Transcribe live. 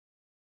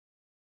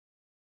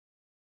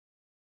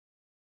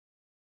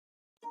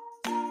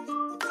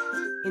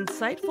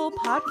Insightful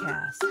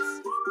podcasts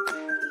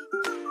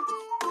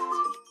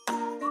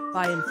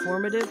by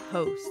informative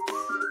hosts.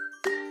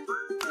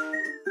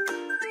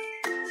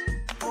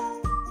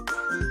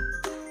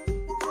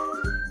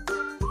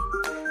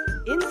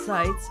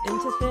 Insights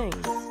into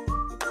Things,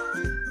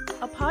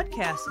 a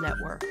podcast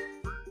network.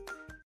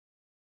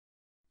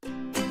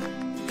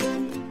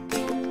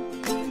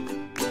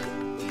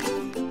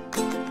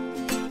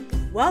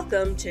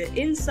 Welcome to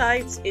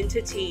Insights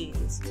into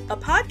Teens, a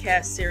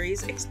podcast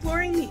series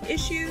exploring the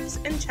issues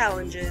and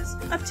challenges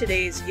of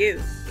today's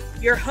youth.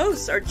 Your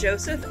hosts are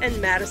Joseph and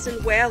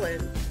Madison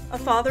Whalen, a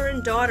father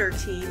and daughter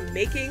team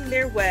making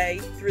their way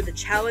through the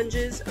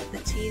challenges of the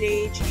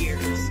teenage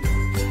years.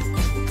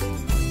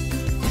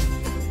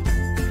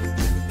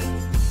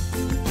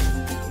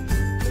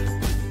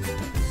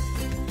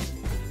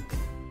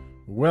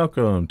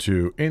 Welcome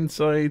to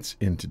Insights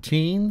into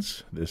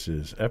Teens. This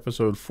is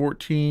episode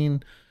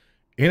 14,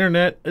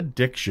 Internet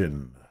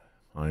Addiction.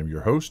 I'm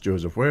your host,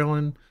 Joseph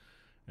Whalen,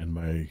 and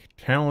my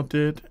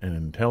talented and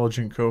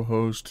intelligent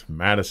co-host,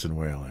 Madison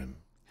Whalen.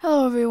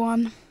 Hello,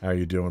 everyone. How are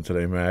you doing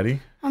today, Maddie?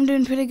 I'm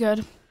doing pretty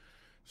good.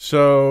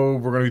 So,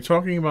 we're going to be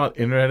talking about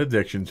internet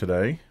addiction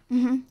today.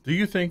 Mm-hmm. Do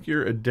you think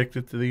you're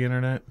addicted to the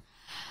internet?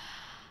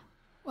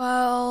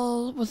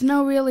 Well, with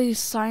no really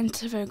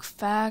scientific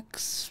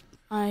facts,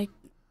 I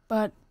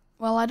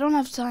don't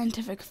have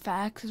scientific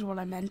facts is what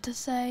I meant to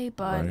say,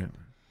 but Right.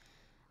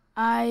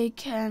 I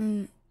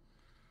can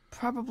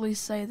probably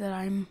say that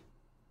I'm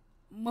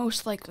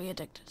most likely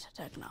addicted to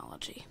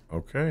technology.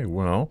 Okay,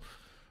 well,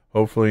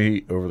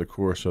 hopefully over the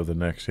course of the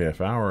next half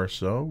hour or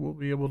so, we'll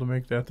be able to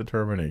make that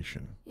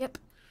determination. Yep.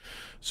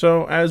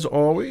 So, as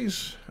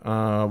always,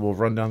 we'll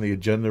run down the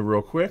agenda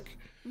real quick.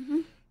 Mm-hmm.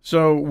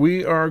 So,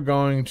 we are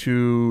going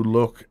to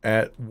look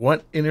at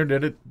what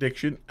internet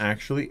addiction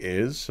actually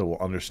is, so we'll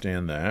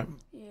understand that.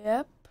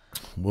 Yep.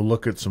 We'll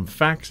look at some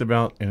facts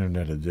about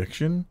internet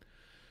addiction.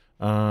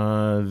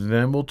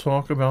 Then we'll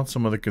talk about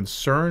some of the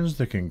concerns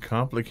that can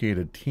complicate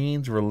a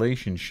teen's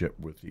relationship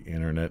with the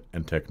internet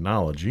and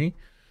technology.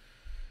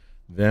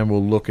 Then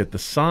we'll look at the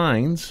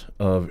signs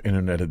of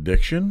internet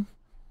addiction,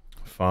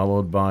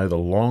 followed by the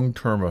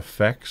long-term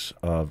effects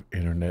of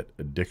internet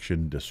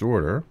addiction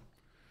disorder.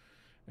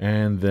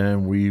 And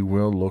then we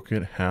will look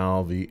at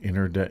how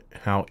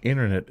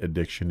internet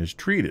addiction is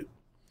treated.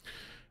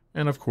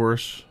 And of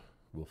course,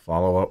 we'll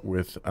follow up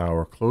with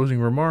our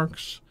closing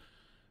remarks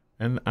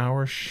and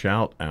our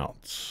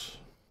shout-outs.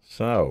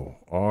 So,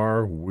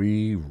 are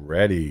we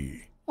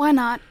ready? Why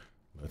not?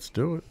 Let's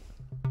do it.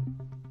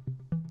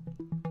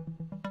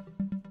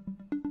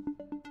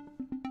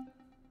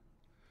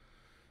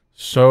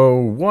 So,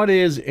 what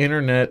is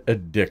internet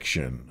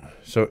addiction?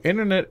 So,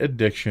 internet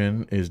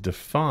addiction is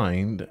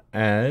defined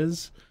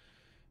as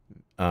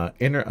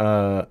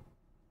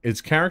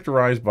it's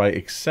characterized by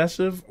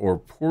excessive or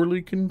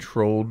poorly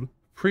controlled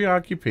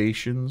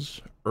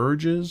preoccupations,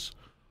 urges,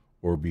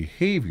 or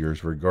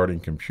behaviors regarding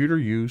computer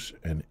use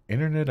and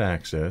internet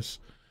access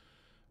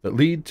that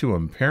lead to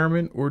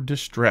impairment or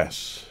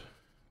distress.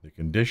 The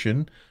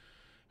condition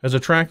has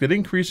attracted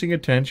increasing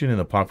attention in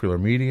the popular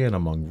media and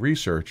among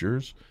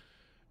researchers,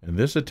 and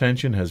this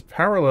attention has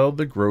paralleled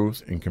the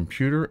growth in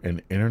computer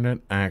and internet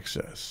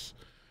access.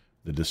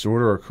 The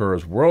disorder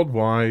occurs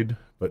worldwide,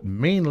 but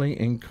mainly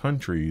in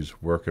countries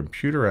where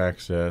computer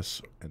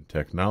access and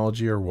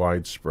technology are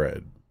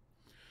widespread.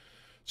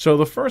 So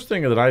the first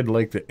thing that I'd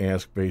like to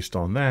ask based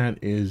on that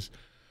is,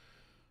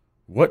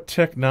 what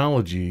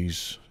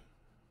technologies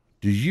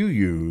do you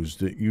use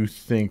that you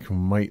think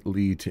might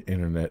lead to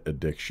internet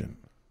addiction?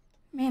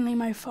 Mainly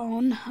my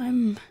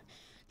phone.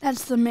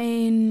 That's the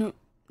main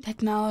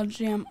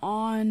technology I'm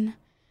on.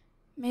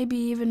 Maybe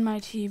even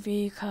my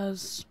TV,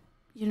 because,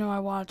 I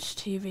watch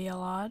TV a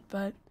lot,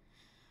 but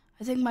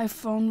I think my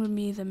phone would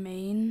be the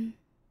main.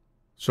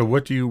 So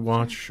what do you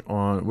watch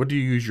on, what do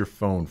you use your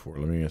phone for?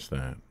 Let me ask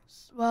that.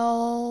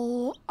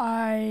 Well,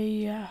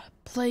 I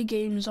play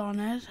games on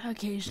it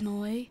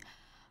occasionally.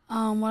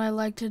 What I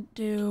like to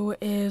do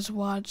is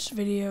watch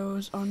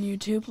videos on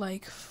YouTube,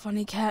 like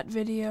funny cat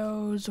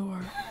videos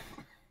or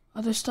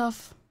other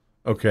stuff.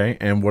 Okay,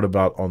 and what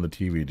about on the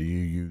TV? Do you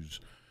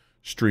use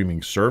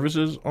streaming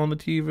services on the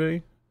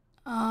TV?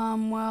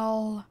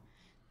 Well,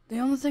 the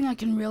only thing I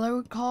can really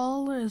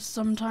recall is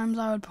sometimes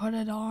I would put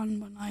it on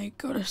when I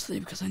go to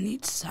sleep because I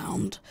need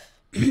sound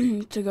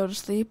to go to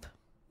sleep.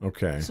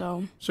 Okay.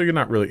 So you're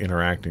not really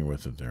interacting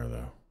with it there,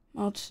 though?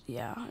 Well,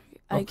 I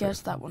Okay.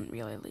 guess that wouldn't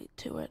really lead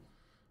to it.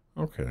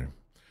 Okay.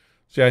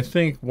 See, I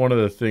think one of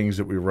the things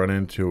that we run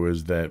into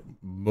is that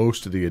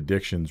most of the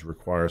addictions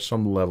require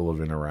some level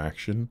of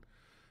interaction.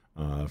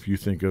 If you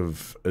think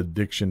of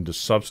addiction to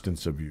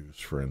substance abuse,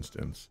 for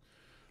instance,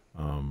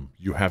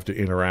 you have to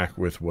interact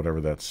with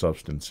whatever that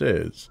substance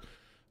is.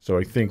 So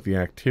I think the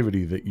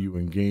activity that you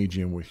engage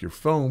in with your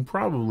phone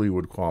probably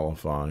would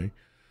qualify.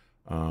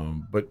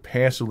 But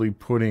passively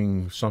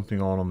putting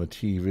something on the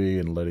TV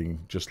and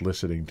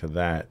listening to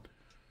that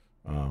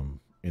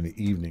in the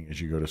evening as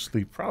you go to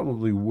sleep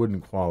probably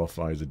wouldn't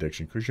qualify as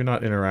addiction because you're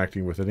not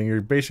interacting with it and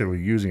you're basically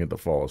using it to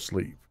fall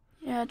asleep.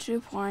 Yeah,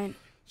 true point.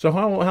 So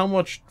how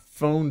much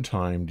phone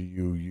time do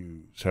you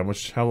use?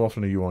 How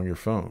often are you on your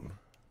phone?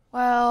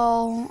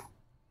 Well,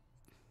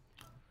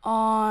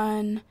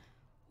 on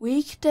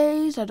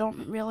weekdays, I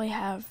don't really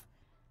have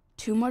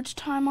too much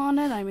time on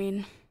it. I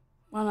mean,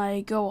 when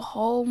I go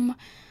home,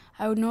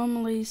 I would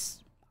normally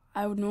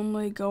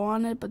go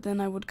on it, but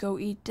then I would go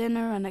eat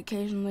dinner, and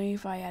occasionally,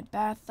 if I had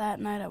bath that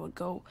night, I would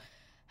go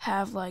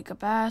have like a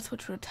bath,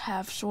 which would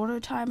have shorter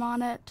time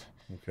on it.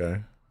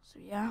 Okay. So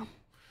yeah.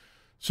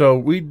 So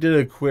we did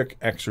a quick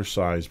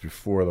exercise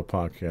before the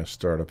podcast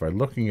started by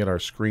looking at our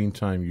screen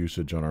time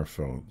usage on our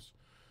phones.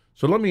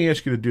 So let me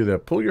ask you to do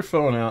that. Pull your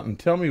phone out and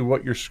tell me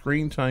what your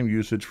screen time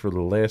usage for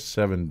the last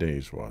 7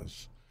 days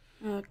was.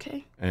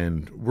 Okay.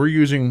 And we're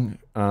using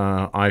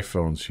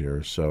iPhones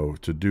here, so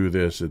to do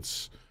this,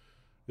 it's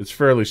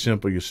fairly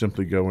simple. You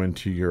simply go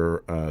into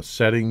your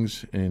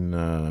settings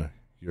in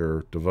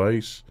your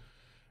device,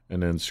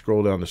 and then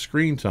scroll down to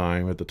screen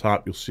time. At the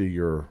top, you'll see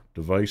your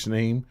device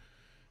name.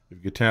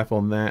 If you tap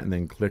on that and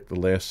then click the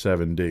last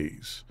 7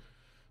 days.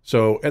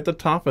 So at the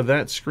top of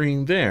that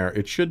screen there,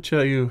 it should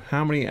tell you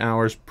how many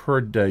hours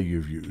per day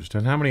you've used.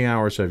 And how many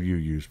hours have you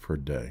used per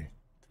day?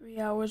 3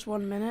 hours,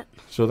 1 minute.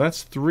 So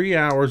that's 3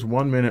 hours,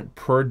 1 minute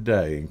per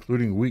day,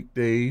 including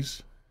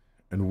weekdays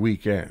and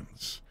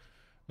weekends.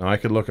 Now I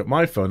could look at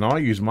my phone. Now I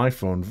use my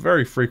phone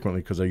very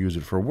frequently because I use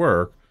it for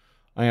work.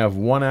 I have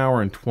 1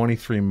 hour and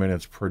 23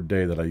 minutes per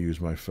day that I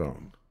use my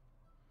phone.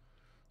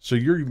 So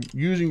you're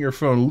using your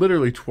phone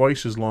literally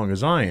twice as long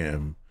as I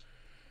am,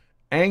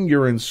 and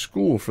you're in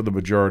school for the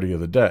majority of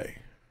the day.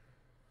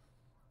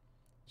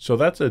 So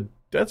that's a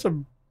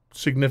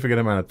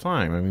significant amount of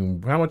time. I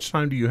mean, how much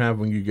time do you have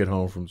when you get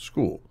home from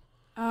school?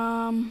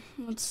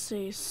 Let's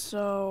see.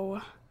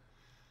 So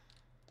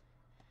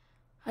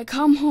I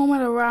come home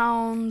at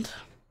around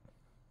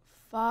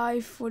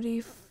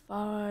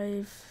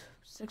 5:45,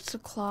 6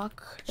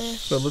 o'clock-ish.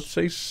 So let's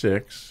say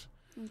 6.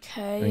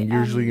 Okay. And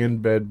usually in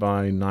bed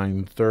by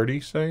 9:30,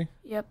 say?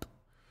 Yep.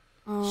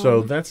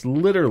 So that's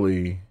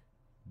literally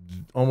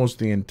almost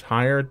the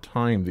entire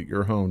time that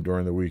you're home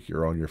during the week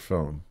you're on your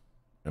phone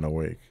and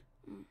awake.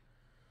 Do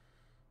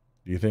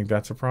you think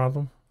that's a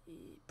problem?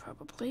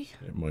 Probably.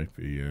 It might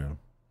be, yeah.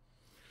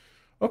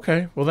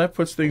 Okay, well that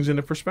puts things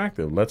into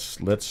perspective.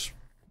 Let's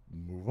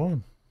move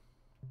on.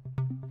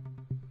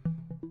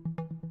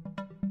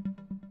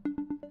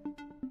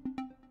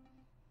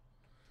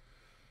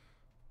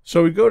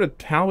 So we go to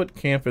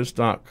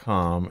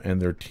talbotcampus.com and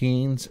their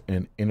teens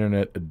and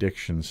internet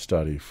addiction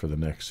study for the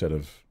next set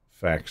of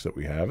facts that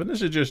we have. And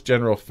this is just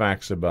general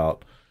facts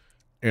about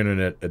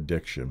internet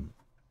addiction.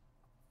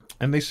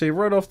 And they say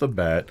right off the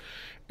bat,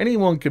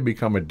 anyone can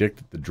become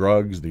addicted to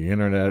drugs, the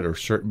internet, or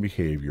certain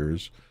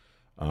behaviors.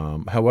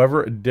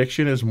 However,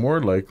 addiction is more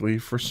likely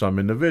for some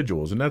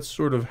individuals, and that's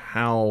sort of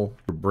how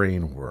the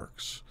brain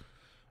works.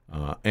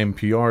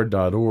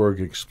 NPR.org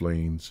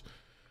explains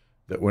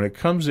that when it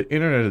comes to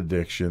internet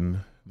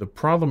addiction, the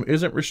problem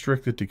isn't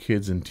restricted to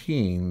kids and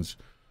teens,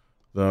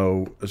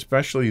 though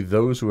especially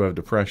those who have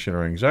depression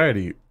or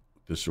anxiety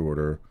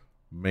disorder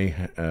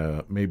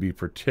may be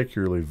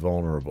particularly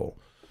vulnerable.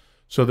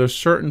 So there's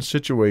certain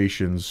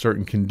situations,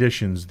 certain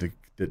conditions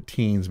that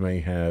teens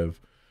may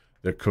have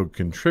that could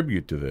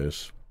contribute to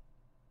this.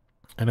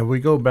 And if we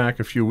go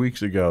back a few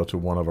weeks ago to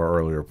one of our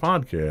earlier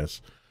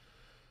podcasts,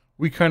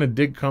 we kind of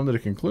did come to the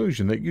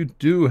conclusion that you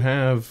do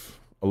have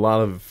a lot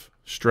of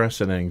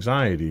stress and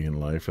anxiety in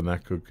life, and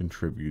that could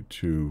contribute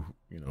to,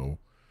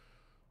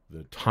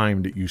 the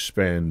time that you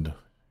spend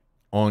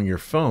on your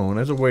phone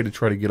as a way to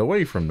try to get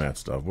away from that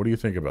stuff. What do you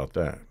think about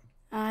that?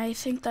 I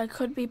think that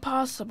could be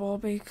possible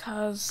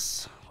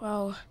because,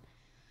 well,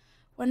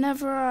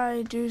 whenever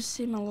I do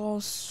seem a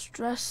little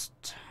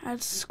stressed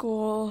at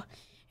school,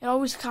 it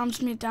always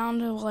calms me down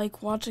to,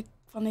 watch a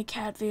funny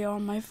cat video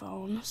on my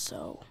phone,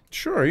 so...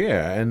 Sure,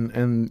 yeah,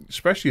 and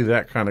especially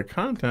that kind of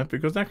content,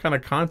 because that kind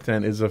of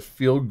content is a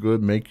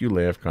feel-good,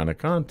 make-you-laugh kind of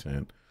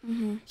content.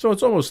 Mm-hmm. So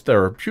it's almost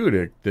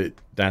therapeutic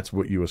that's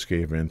what you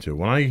escape into.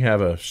 When I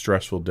have a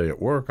stressful day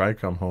at work, I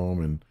come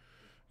home and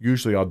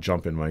usually I'll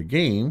jump in my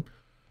game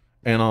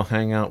and I'll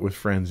hang out with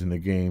friends in the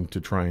game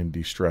to try and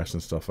de-stress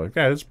and stuff like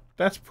that.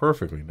 That's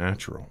perfectly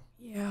natural.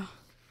 Yeah.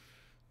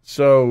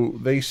 So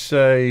they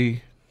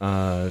say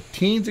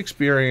teens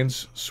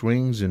experience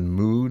swings in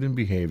mood and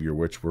behavior,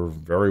 which we're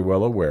very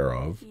well aware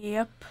of.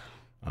 Yep.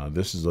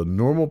 This is a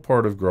normal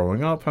part of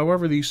growing up.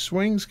 However, these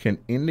swings can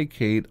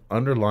indicate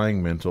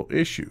underlying mental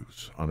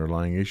issues.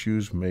 Underlying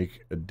issues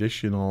make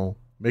addiction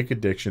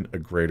a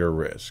greater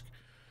risk.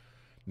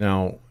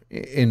 Now,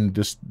 in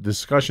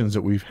discussions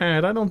that we've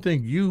had, I don't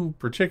think you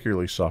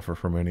particularly suffer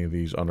from any of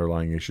these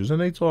underlying issues, and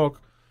they talk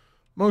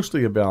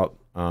mostly about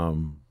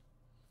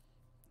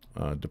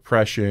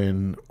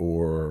depression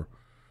or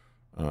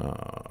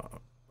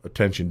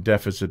attention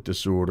deficit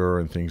disorder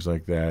and things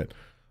like that.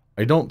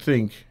 I don't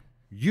think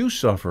you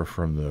suffer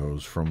from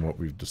those from what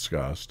we've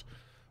discussed,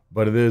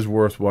 but it is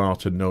worthwhile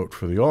to note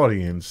for the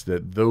audience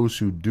that those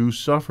who do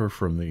suffer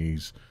from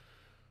these,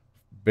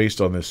 based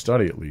on this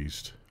study at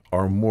least,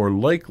 are more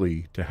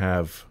likely to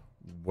have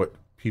what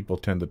people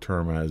tend to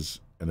term as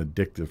an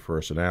addictive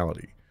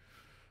personality,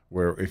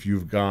 where if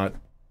you've got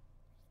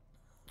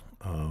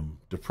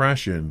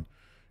depression,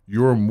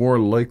 you're more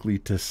likely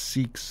to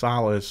seek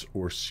solace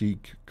or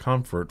seek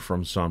comfort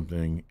from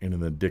something in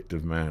an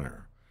addictive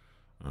manner.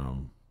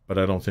 But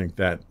I don't think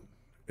that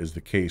is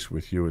the case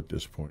with you at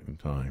this point in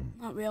time.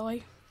 Not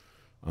really.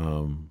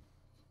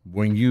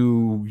 When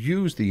you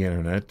use the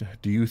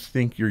internet, do you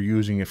think you're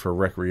using it for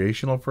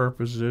recreational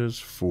purposes,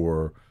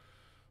 for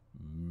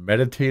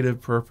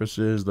meditative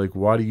purposes? Like,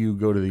 why do you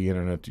go to the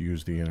internet to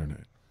use the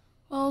internet?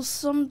 Well,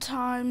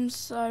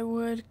 sometimes I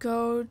would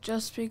go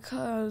just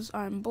because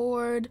I'm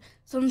bored.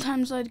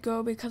 Sometimes I'd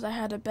go because I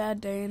had a bad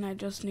day and I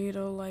just need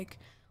to, like,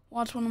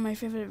 watch one of my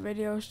favorite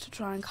videos to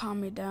try and calm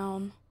me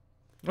down.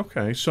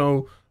 Okay,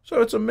 so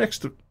it's a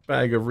mixed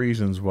bag of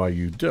reasons why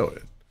you do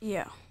it.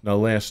 Yeah. Now,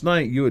 last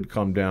night you had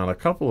come down a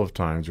couple of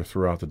times, or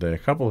throughout the day, a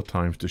couple of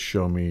times to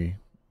show me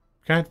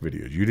cat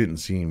videos. You didn't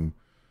seem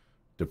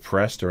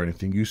depressed or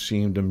anything. You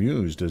seemed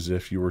amused, as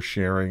if you were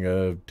sharing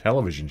a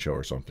television show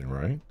or something,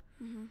 right?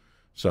 Mm-hmm.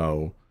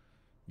 So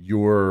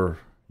your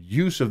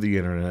use of the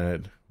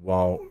internet,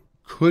 while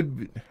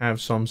could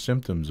have some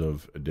symptoms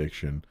of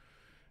addiction,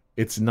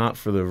 it's not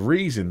for the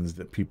reasons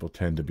that people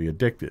tend to be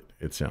addicted,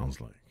 it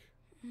sounds like.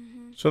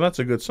 Mm-hmm. So that's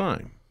a good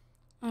sign.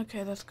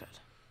 Okay, that's good.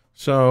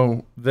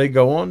 So they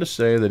go on to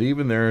say that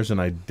even there is an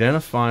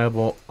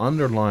identifiable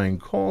underlying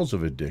cause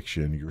of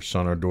addiction, your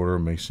son or daughter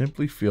may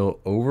simply feel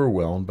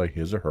overwhelmed by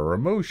his or her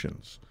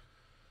emotions.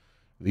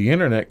 The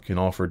internet can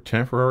offer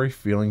temporary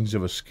feelings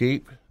of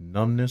escape,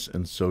 numbness,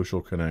 and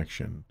social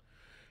connection.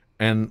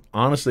 And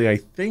honestly, I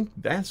think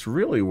that's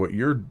really what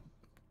you're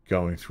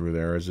going through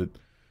there, is that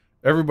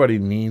everybody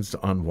needs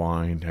to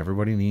unwind.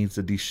 Everybody needs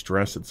to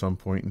de-stress at some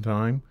point in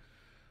time.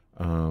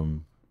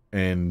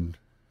 And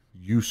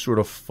you sort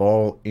of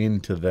fall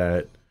into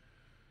that,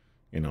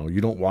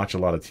 you don't watch a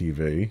lot of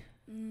TV.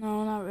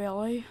 No, not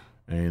really.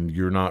 And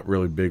you're not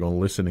really big on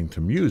listening to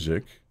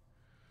music.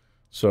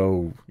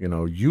 So,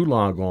 you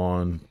log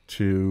on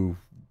to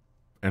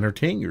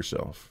entertain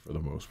yourself for the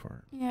most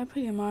part. Yeah,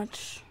 pretty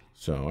much.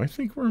 So I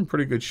think we're in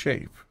pretty good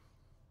shape.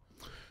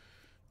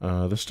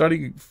 The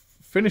study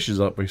finishes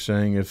up by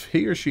saying if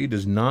he or she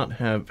does not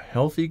have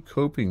healthy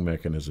coping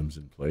mechanisms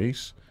in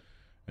place,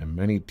 and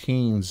many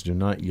teens do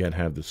not yet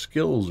have the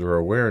skills or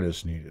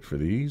awareness needed for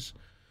these,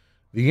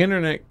 the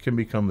internet can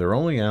become their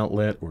only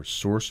outlet or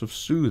source of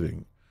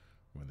soothing.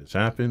 When this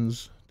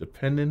happens,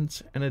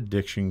 dependence and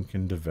addiction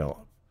can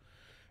develop.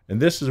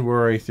 And this is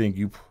where I think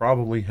you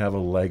probably have a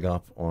leg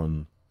up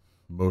on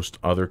most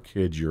other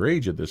kids your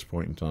age at this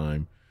point in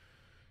time,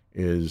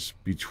 is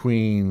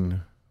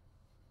between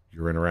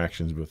your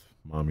interactions with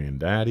mommy and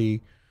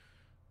daddy,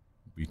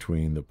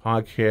 between the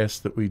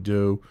podcasts that we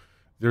do.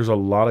 There's a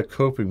lot of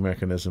coping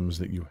mechanisms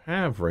that you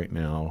have right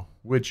now,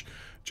 which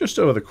just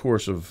over the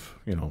course of,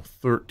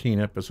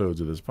 13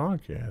 episodes of this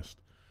podcast,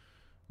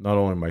 not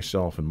only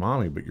myself and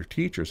mommy, but your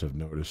teachers have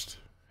noticed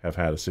have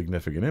had a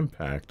significant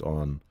impact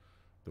on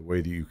the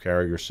way that you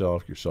carry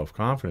yourself, your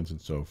self-confidence,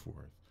 and so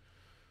forth.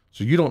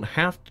 So you don't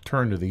have to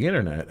turn to the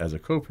internet as a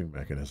coping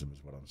mechanism,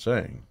 is what I'm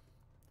saying.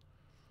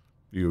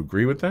 Do you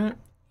agree with that?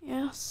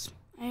 Yes,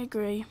 I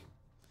agree.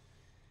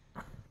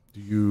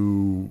 Do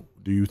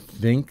you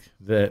think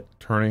that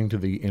turning to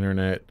the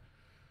internet,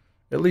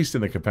 at least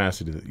in the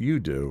capacity that you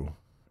do,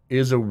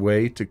 is a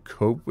way to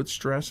cope with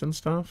stress and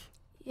stuff?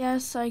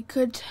 Yes, I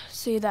could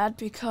see that,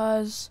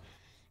 because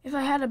if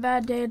I had a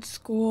bad day at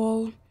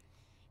school,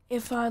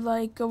 if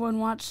I go and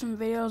watch some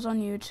videos on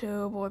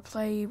YouTube or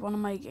play one of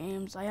my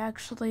games, I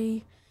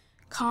actually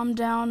calm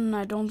down and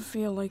I don't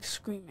feel like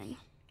screaming.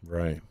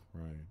 Right.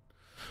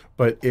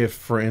 But if,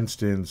 for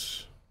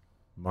instance,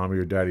 mommy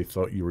or daddy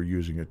thought you were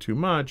using it too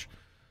much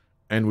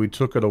and we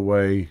took it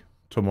away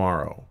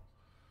tomorrow,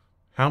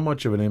 how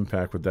much of an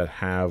impact would that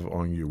have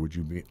on you? Would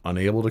you be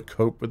unable to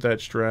cope with that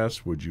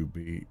stress? Would you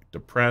be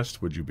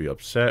depressed? Would you be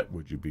upset?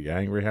 Would you be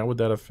angry? How would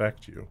that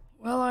affect you?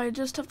 Well, I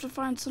just have to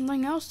find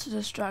something else to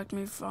distract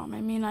me from.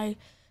 I mean, I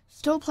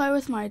still play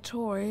with my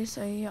toys.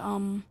 I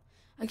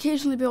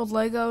occasionally build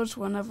Legos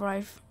whenever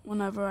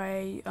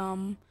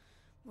I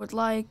would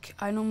like.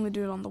 I normally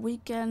do it on the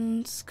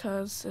weekends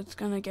because it's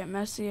going to get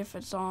messy if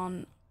it's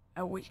on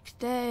a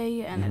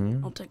weekday, and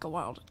it'll take a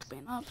while to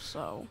clean up,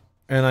 so.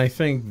 And I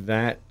think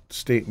that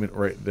statement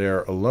right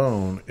there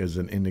alone is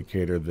an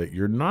indicator that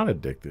you're not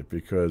addicted,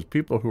 because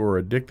people who are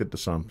addicted to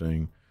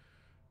something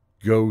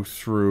go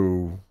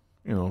through,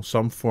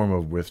 some form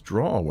of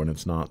withdrawal when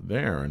it's not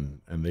there, and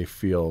they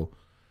feel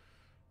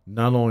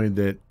not only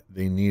that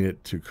they need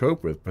it to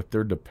cope with, but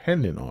they're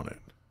dependent on it.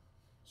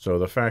 So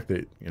the fact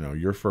that,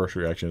 your first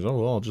reaction is, oh,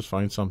 well, I'll just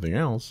find something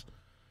else,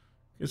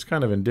 it's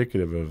kind of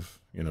indicative of,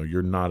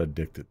 you're not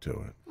addicted to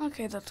it.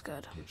 Okay, that's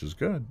good. Which is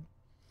good.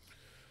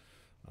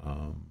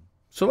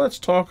 So let's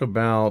talk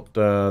about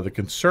the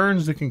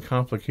concerns that can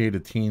complicate a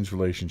teen's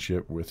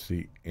relationship with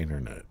the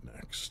internet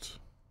next.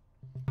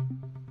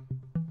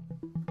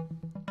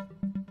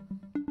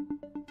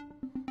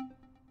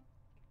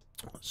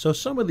 So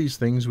some of these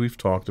things we've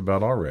talked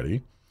about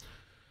already,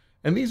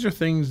 And these are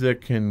things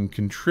that can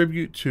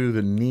contribute to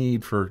the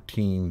need for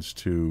teens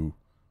to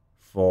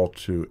fall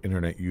to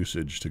internet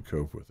usage to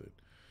cope with it.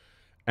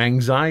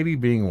 Anxiety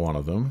being one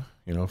of them,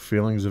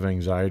 feelings of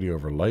anxiety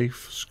over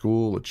life,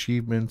 school,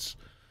 achievements,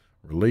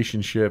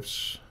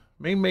 relationships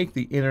may make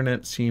the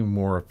internet seem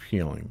more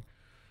appealing.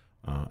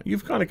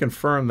 You've kind of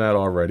confirmed that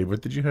already,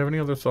 but did you have any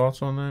other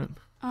thoughts on that?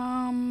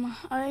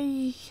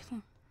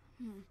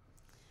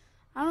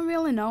 I don't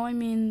really know. I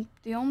mean,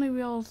 the only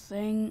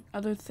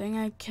other thing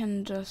I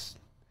can just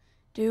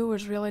do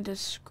is really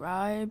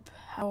describe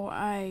how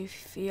I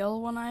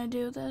feel when I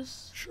do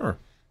this. Sure.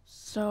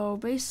 So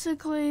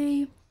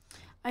basically,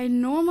 I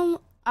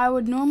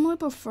would normally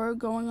prefer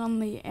going on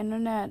the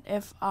internet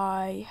if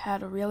I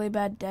had a really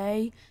bad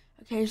day.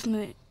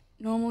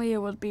 Normally it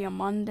would be a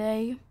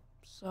Monday,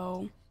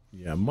 so...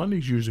 Yeah,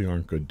 Mondays usually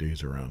aren't good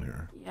days around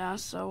here. Yeah,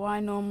 so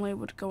I normally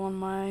would go on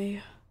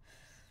my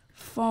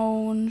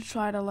phone,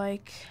 try to,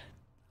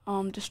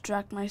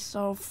 distract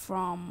myself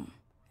from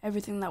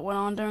everything that went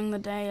on during the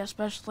day,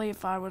 especially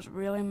if I was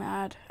really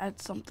mad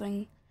at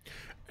something.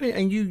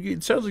 And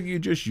it sounds like you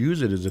just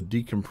use it as a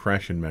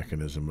decompression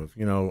mechanism of,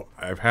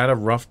 I've had a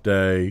rough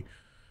day.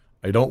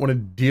 I don't want to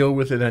deal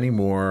with it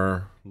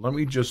anymore. Let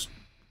me just,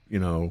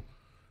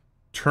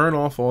 turn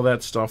off all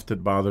that stuff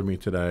that bothered me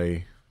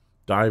today,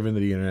 dive into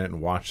the internet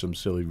and watch some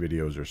silly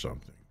videos or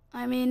something.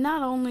 I mean,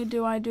 not only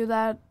do I do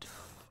that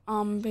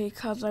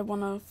because I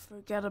want to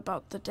forget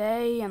about the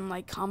day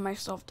and, calm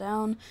myself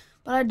down,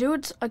 but I do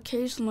it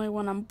occasionally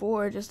when I'm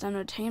bored, just to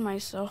entertain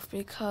myself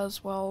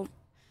because, well,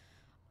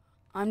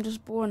 I'm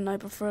just bored and I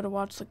prefer to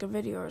watch, a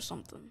video or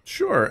something.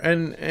 Sure,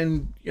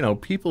 and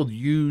people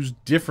use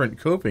different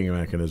coping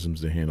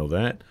mechanisms to handle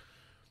that.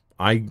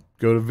 I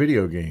go to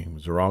video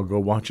games, or I'll go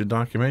watch a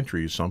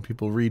documentary. Some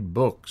people read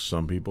books.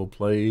 Some people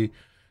play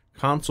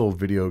console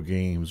video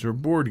games or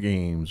board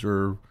games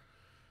or,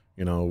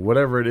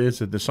 whatever it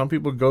is. Some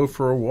people go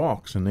for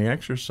walks and they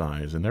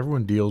exercise, and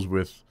everyone deals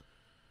with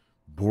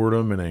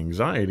boredom and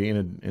anxiety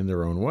in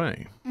their own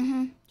way.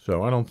 Mm-hmm.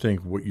 So I don't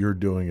think what you're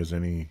doing is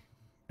anything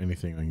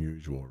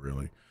unusual,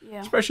 really.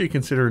 Yeah. Especially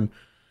considering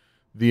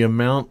the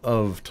amount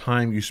of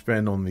time you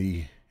spend on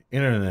the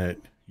internet.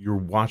 You're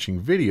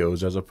watching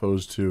videos as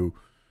opposed to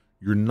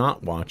you're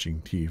not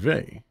watching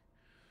TV.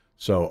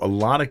 So a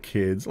lot of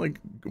kids,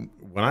 like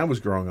when I was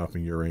growing up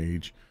in your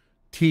age,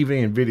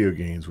 TV and video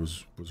games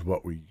was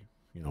what we,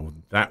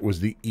 that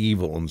was the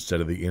evil instead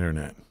of the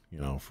internet,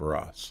 for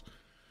us.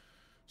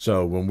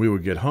 So when we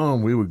would get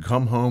home, we would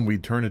come home,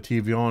 we'd turn the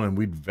TV on, and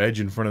we'd veg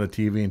in front of the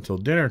TV until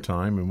dinner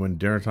time. And when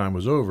dinner time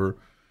was over,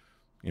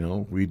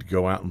 we'd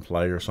go out and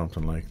play or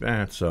something like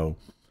that. So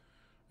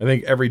I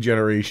think every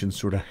generation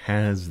sort of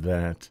has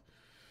that,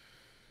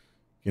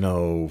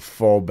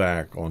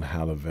 fallback on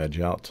how to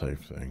veg out type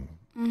thing.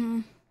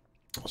 Mm-hmm.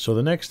 So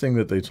the next thing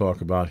that they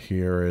talk about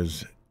here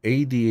is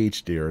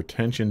ADHD, or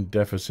Attention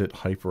Deficit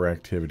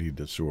Hyperactivity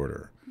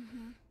Disorder.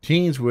 Mm-hmm.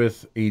 Teens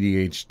with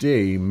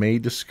ADHD may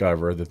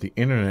discover that the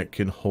internet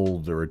can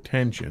hold their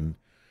attention.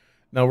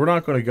 Now, we're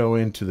not going to go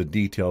into the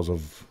details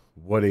of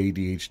what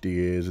ADHD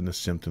is and the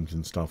symptoms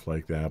and stuff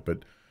like that, but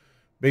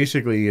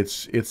basically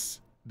it's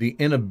the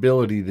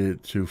inability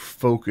to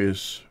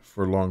focus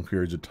for long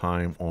periods of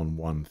time on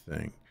one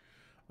thing.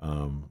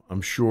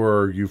 I'm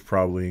sure you've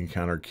probably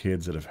encountered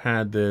kids that have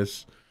had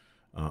this.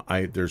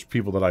 There's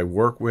people that I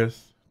work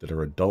with that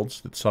are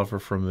adults that suffer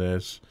from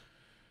this.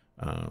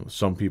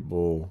 Some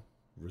people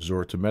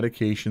resort to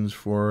medications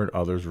for it.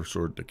 Others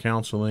resort to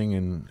counseling,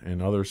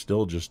 and others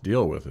still just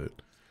deal with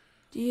it.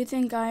 Do you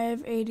think I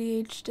have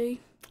ADHD?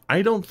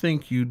 I don't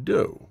think you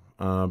do,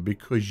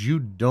 because you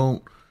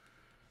don't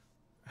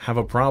have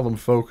a problem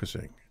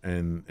focusing.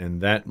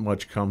 And that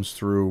much comes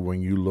through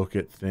when you look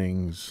at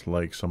things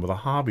like some of the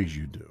hobbies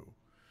you do.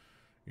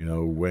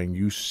 When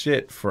you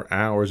sit for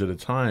hours at a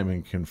time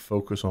and can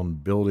focus on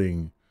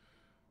building,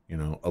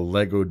 a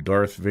Lego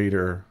Darth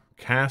Vader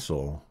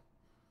castle,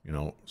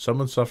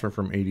 someone suffering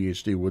from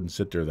ADHD wouldn't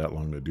sit there that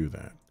long to do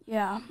that.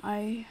 Yeah,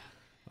 I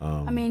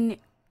mean,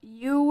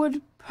 you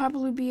would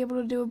probably be able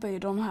to do it, but you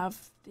don't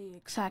have the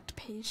exact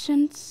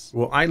patience.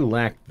 Well, I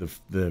lack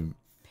the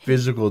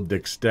physical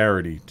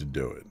dexterity to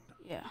do it.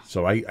 Yeah.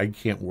 So I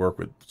can't work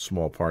with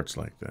small parts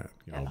like that,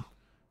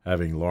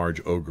 having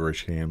large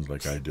ogreish hands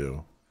like I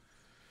do.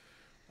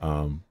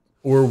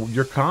 Or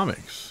your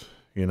comics,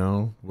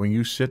 when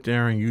you sit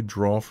there and you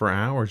draw for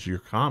hours your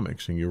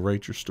comics and you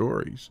write your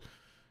stories,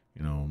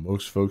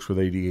 most folks with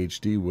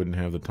ADHD wouldn't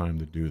have the time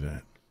to do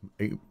that.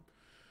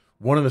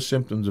 One of the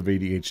symptoms of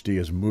ADHD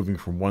is moving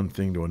from one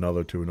thing to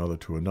another, to another,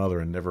 to another,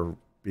 and never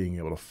being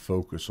able to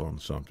focus on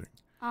something.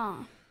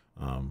 And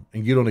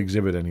you don't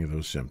exhibit any of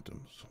those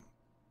symptoms.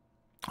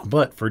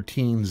 But for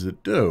teens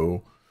that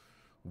do,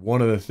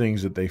 one of the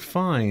things that they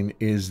find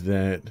is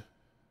that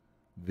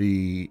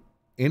the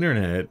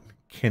internet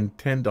can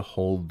tend to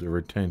hold their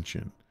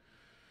attention.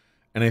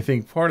 And I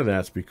think part of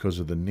that's because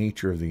of the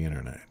nature of the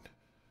internet.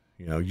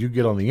 You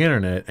get on the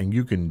internet and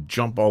you can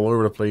jump all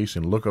over the place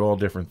and look at all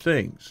different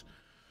things.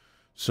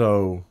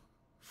 So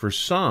for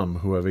some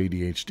who have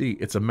ADHD,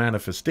 it's a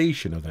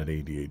manifestation of that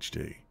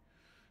ADHD.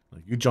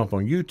 Like you jump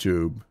on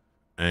YouTube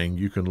and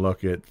you can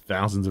look at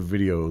thousands of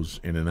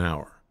videos in an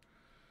hour.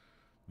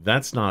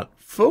 That's not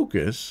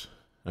focus.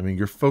 I mean,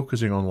 you're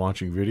focusing on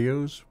watching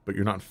videos, but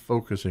you're not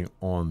focusing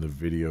on the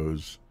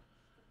videos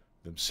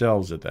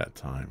themselves at that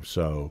time.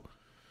 So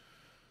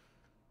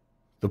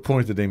the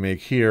point that they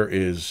make here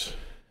is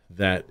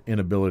that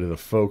inability to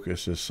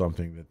focus is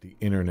something that the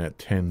internet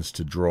tends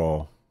to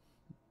draw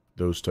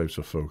those types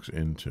of folks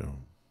into.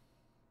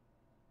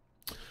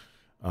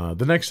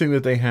 The next thing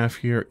that they have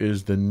here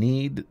is the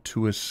need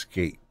to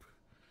escape.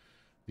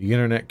 The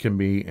internet can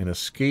be an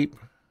escape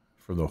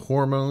from the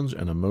hormones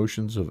and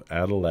emotions of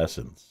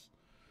adolescence.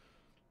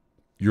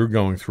 You're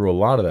going through a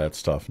lot of that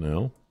stuff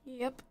now.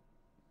 Yep.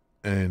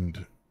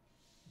 And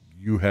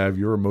you have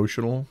your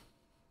emotional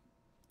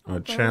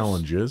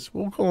challenges.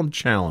 We'll call them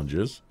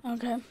challenges.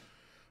 Okay.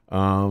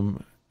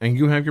 And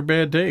you have your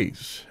bad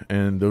days.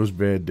 And those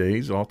bad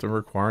days often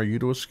require you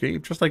to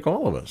escape, just like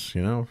all of us.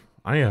 You know,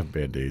 I have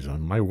bad days.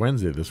 My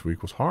Wednesday this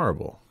week was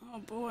horrible. Oh,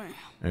 boy.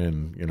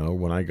 And, you know,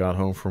 when I got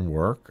home from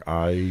work,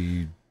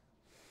 I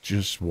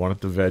just wanted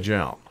to veg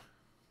out.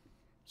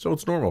 So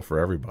it's normal for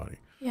everybody.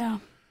 Yeah.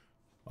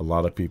 A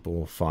lot of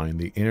people find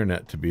the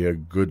internet to be a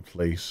good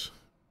place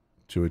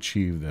to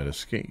achieve that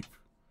escape.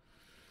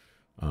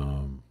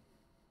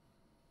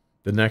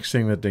 The next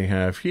thing that they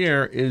have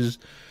here is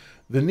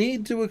the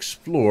need to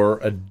explore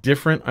a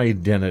different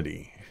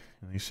identity.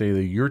 And they say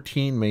that your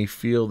teen may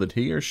feel that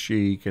he or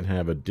she can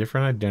have a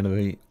different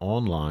identity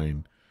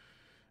online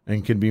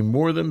and can be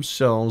more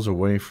themselves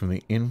away from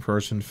the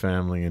in-person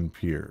family and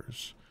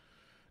peers.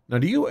 Now,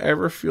 do you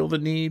ever feel the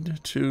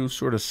need to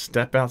sort of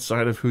step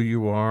outside of who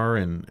you are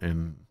and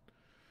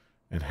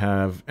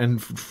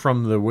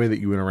from the way that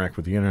you interact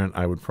with the internet,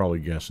 I would probably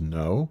guess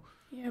no.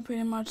 Yeah,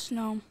 pretty much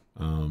no.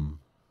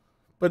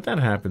 But that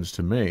happens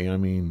to me. I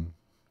mean,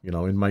 you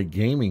know, in my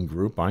gaming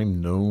group, I'm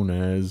known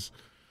as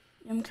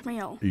Yum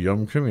Camille.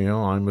 Yum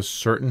Camille. I'm a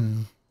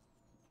certain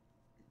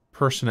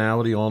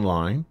personality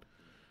online.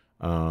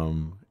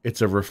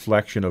 It's a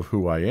reflection of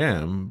who I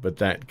am, but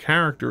that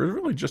character is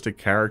really just a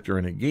character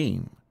in a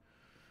game.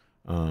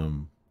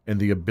 And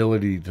the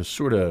ability to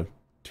sort of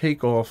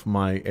take off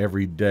my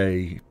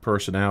everyday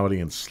personality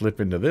and slip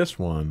into this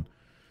one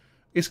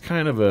is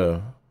kind of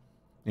a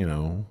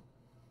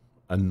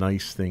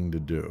nice thing to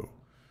do.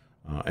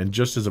 And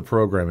just as a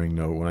programming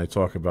note, when I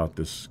talk about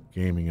this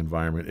gaming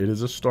environment, it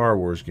is a Star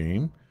Wars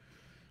game.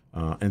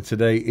 And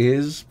today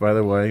is, by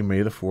the way,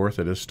 May the 4th.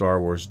 It is Star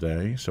Wars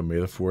Day, so May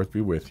the 4th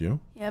be with you.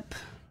 Yep.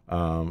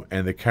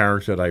 And the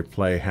character that I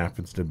play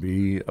happens to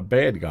be a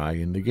bad guy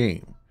in the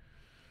game.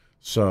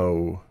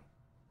 So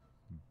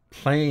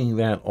playing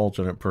that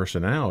alternate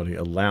personality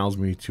allows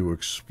me to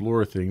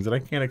explore things that I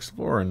can't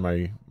explore in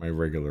my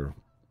regular,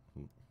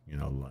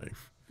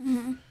 life.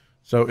 Mm-hmm.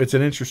 So it's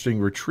an interesting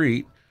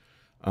retreat.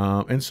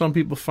 And some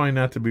people find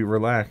that to be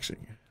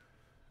relaxing.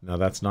 Now,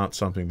 that's not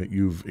something that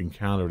you've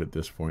encountered at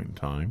this point in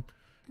time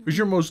because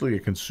you're mostly a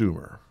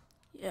consumer.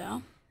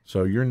 Yeah.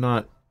 So you're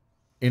not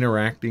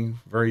interacting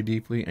very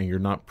deeply and you're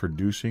not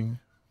producing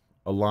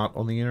a lot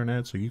on the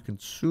internet. So you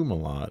consume a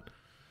lot.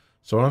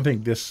 So I don't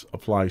think this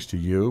applies to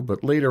you.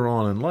 But later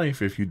on in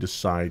life, if you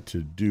decide to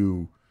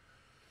do,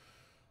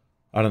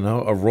 I don't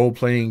know, a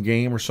role-playing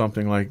game or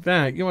something like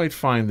that, you might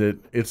find that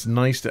it's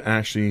nice to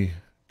actually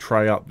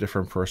try out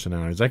different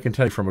personalities. I can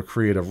tell you from a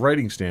creative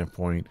writing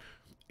standpoint,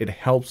 it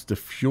helps to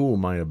fuel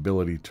my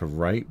ability to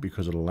write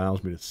because it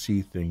allows me to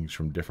see things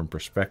from different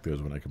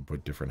perspectives when I can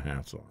put different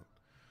hats on.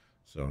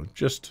 So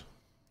just...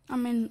 I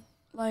mean,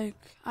 like,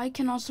 I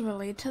can also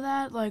relate to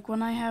that. Like,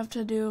 when I have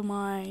to do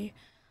my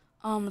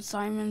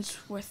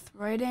assignments with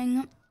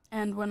writing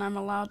and when I'm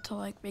allowed to,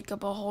 like, make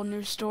up a whole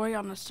new story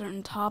on a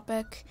certain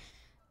topic,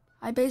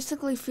 I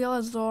basically feel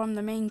as though I'm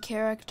the main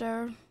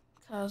character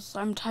because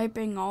I'm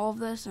typing all of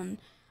this and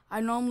I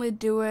normally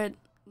do it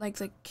like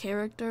the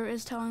character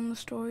is telling the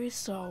story,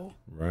 so...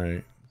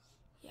 Right.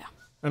 Yeah.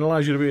 And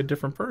allows you to be a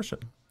different person.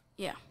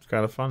 Yeah. It's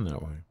kind of fun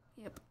that way.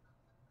 Yep.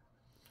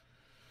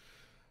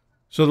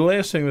 So the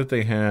last thing that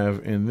they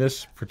have in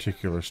this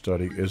particular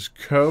study is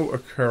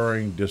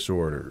co-occurring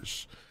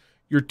disorders.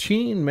 Your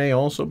teen may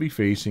also be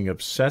facing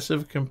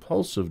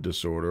obsessive-compulsive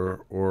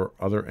disorder or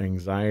other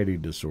anxiety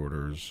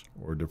disorders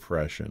or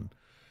depression.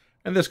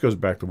 And this goes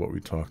back to what we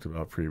talked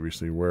about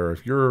previously, where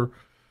if you're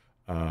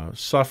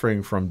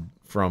suffering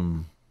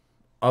from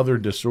other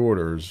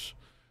disorders,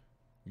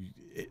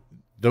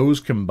 those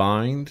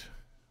combined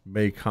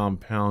may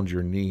compound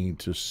your need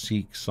to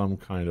seek some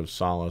kind of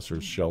solace or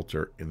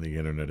shelter in the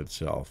internet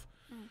itself,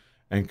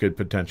 and could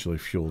potentially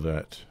fuel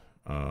that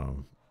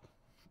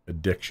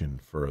addiction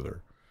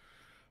further.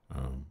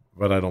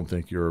 But I don't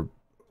think you're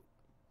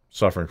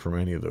suffering from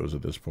any of those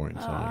at this point in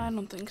time. I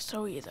don't think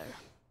so either.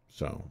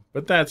 So,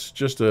 but that's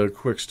just a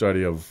quick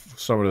study of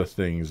some of the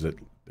things that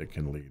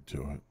can lead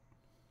to it.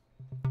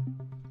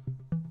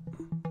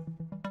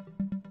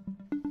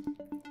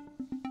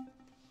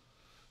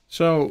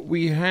 So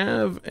we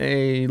have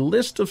a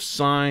list of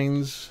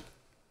signs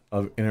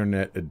of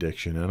internet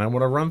addiction. And I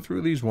want to run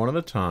through these one at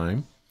a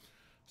time.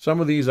 Some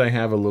of these I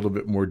have a little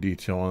bit more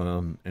detail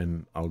on,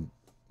 and I'll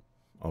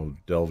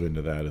delve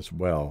into that as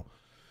well.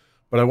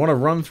 But I want to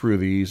run through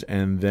these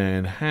and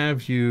then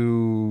have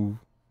you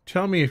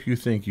tell me if you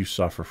think you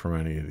suffer from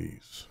any of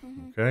these.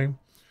 Okay?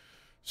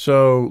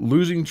 So,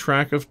 losing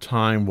track of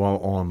time while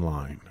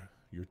online.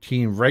 Your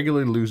teen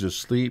regularly loses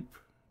sleep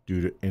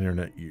due to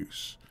internet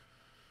use.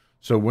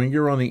 So, when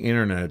you're on the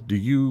internet, do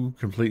you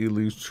completely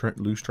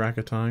lose track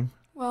of time?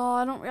 Well,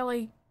 I don't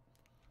really.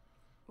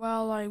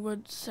 Well, I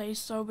would say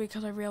so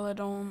because I really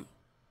don't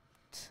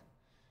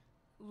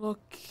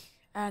look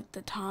at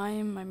the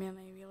time. I mean,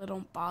 I really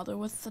don't bother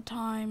with the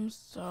time,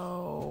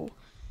 so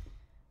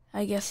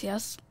I guess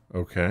yes.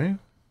 Okay.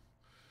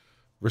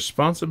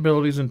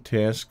 Responsibilities and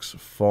tasks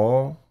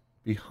fall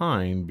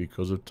behind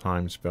because of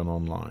time spent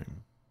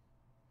online.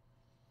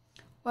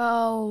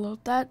 Well,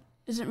 that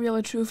isn't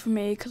really true for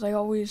me because I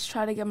always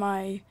try to get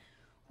my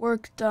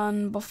work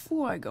done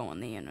before I go on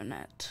the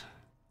internet.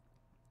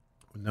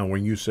 Now,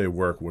 when you say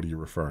work, what are you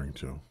referring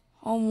to?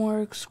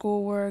 Homework,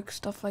 schoolwork,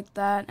 stuff like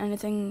that.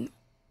 Anything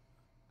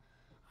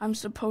I'm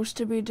supposed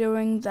to be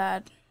doing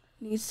that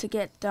needs to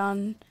get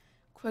done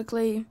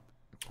quickly.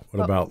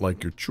 What about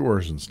like your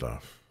chores and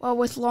stuff? Well,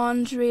 with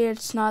laundry,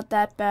 it's not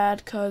that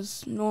bad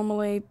because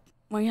normally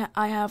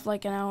I have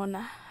like an hour and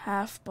a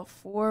half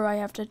before I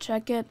have to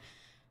check it.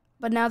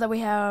 But now that we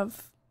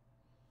have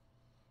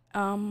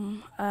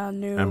a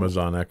new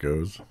Amazon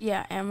Echoes.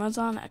 Yeah,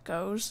 Amazon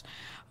Echoes.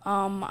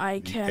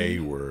 I can A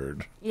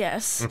word.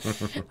 Yes.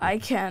 I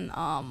can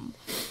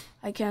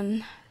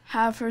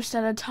have her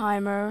set a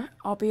timer.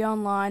 I'll be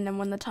online, and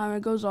when the timer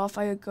goes off,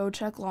 I go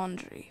check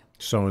laundry.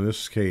 So in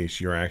this case,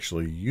 you're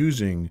actually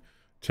using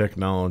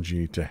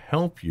technology to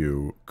help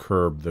you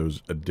curb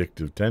those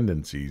addictive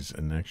tendencies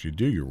and actually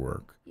do your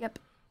work. Yep.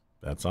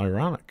 That's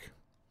ironic.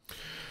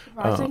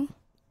 Surprising?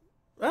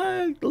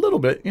 A little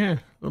bit, yeah,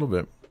 a little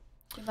bit.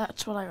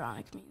 That's what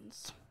ironic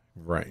means.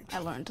 Right. I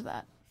learned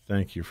that.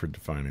 Thank you for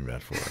defining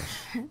that for us.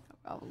 No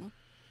problem.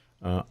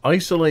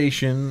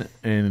 Isolation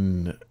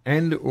and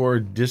or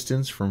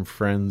distance from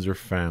friends or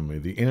family.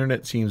 The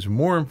internet seems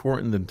more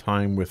important than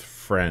time with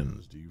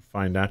friends. Do you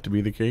find that to be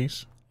the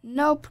case?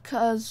 Nope,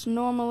 because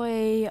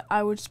normally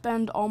I would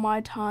spend all my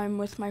time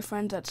with my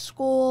friends at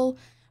school,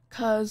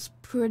 because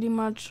pretty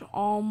much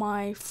all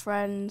my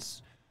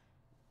friends,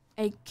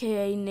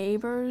 aka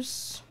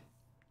neighbors,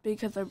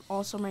 because they're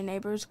also my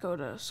neighbors, go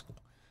to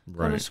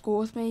school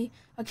with me.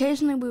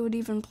 Occasionally we would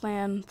even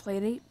plan play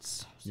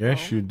dates.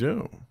 Yes, you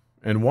do.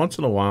 And once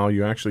in a while,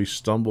 you actually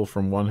stumble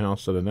from one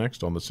house to the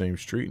next on the same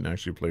street and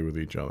actually play with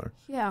each other.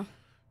 Yeah.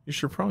 You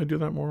should probably do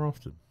that more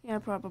often. Yeah,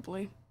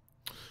 probably.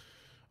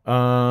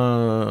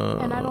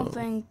 And And I don't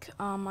think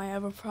I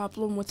have a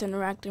problem with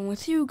interacting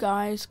with you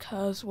guys,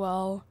 because,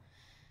 well,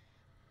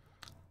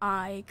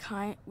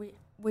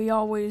 we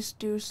always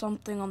do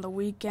something on the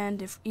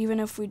weekend. Even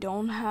if we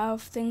don't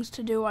have things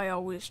to do, I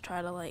always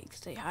try to, like,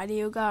 say hi to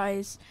you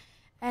guys.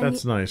 And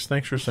that's nice.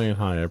 Thanks for saying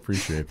hi. I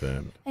appreciate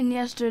that. And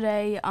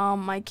yesterday,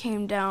 I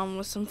came down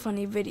with some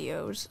funny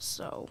videos,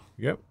 so.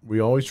 Yep. We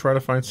always try to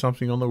find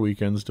something on the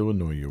weekends to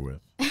annoy you with.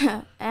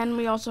 And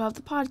we also have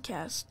the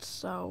podcast,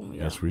 so.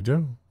 Yeah. Yes, we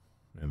do.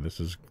 And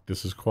this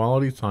is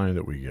quality time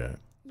that we get.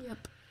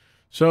 Yep.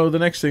 So the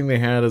next thing they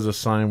had as a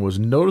sign was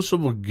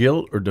noticeable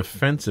guilt or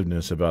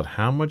defensiveness about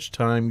how much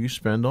time you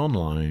spend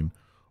online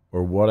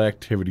or what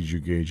activities you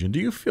engage in. Do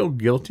you feel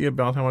guilty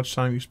about how much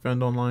time you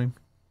spend online?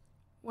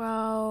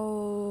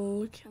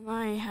 Well, can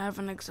I have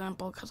an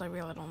example? Because I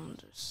really don't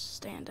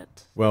understand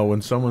it. Well,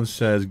 when someone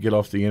says get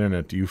off the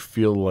internet, do you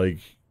feel like,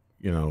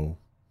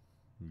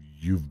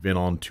 you've been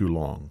on too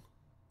long?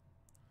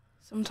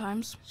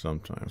 Sometimes.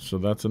 Sometimes. So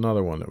that's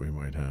another one that we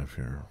might have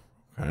here.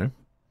 Okay.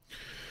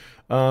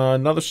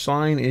 Another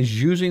sign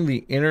is using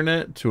the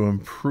internet to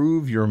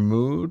improve your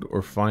mood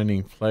or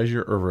finding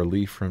pleasure or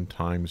relief from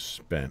time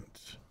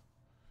spent.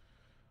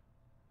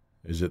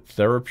 Is it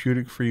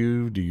therapeutic for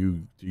you? Do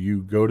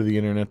you go to the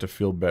internet to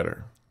feel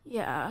better?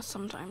 Yeah,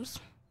 sometimes.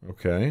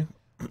 Okay.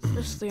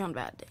 Especially on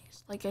bad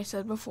days, like I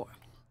said before.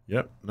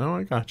 Yep. No,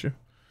 I got you.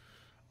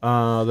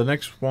 The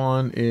next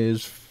one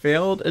is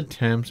failed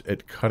attempts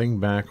at cutting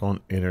back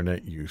on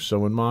internet use. So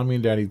when mommy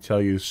and daddy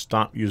tell you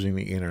stop using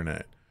the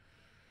internet,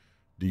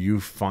 do you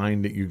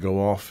find that you go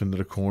off into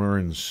the corner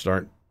and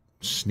start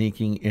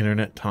sneaking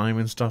internet time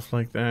and stuff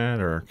like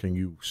that? Or can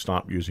you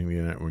stop using the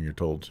internet when you're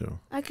told to?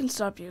 I can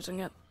stop using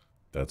it.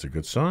 That's a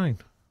good sign.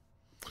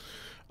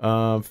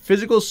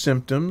 Physical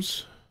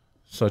symptoms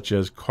such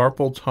as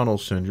carpal tunnel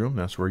syndrome.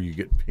 That's where you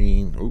get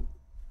pain. Oh,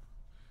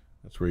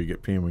 that's where you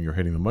get pain when you're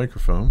hitting the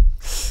microphone.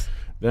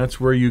 That's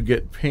where you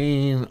get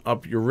pain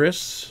up your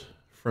wrists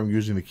from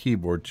using the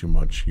keyboard too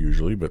much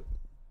usually, but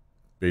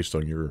based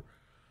on your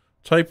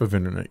type of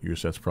internet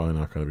use, that's probably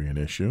not going to be an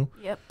issue.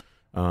 Yep.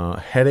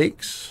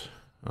 Headaches,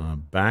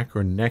 back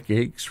or neck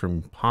aches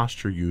from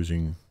posture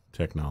using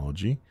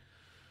technology.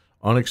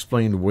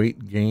 Unexplained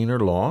weight gain or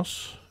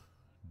loss,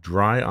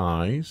 dry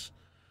eyes,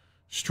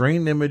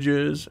 strained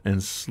images,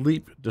 and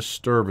sleep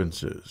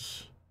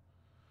disturbances.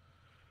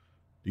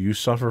 Do you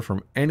suffer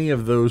from any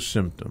of those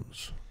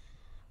symptoms?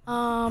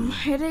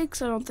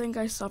 Headaches I don't think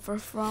I suffer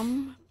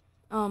from.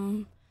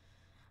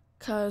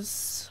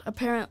 Cause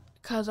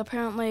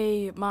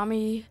apparently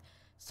mommy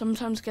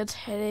sometimes gets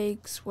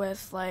headaches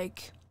with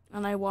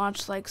and I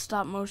watch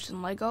stop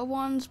motion Lego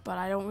ones, but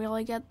I don't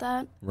really get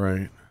that.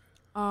 Right.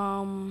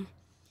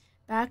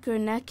 Back or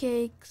neck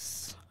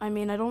aches. I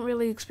mean, I don't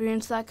really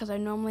experience that because I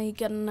normally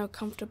get in a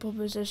comfortable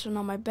position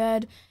on my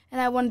bed,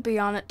 and I wouldn't be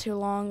on it too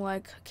long.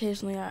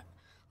 Occasionally,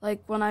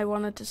 when I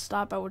wanted to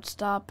stop, I would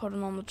stop, put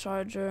it on the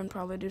charger, and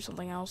probably do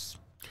something else.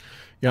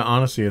 Yeah,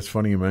 honestly, it's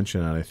funny you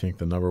mention that. I think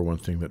the number one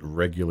thing that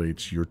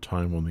regulates your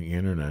time on the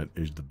internet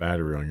is the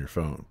battery on your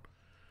phone,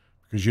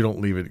 because you don't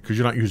leave it, because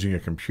you're not using a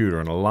computer,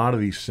 and a lot of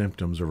these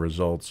symptoms are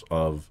results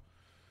of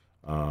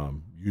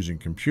using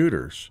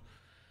computers,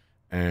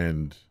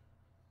 and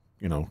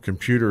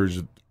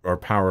computers are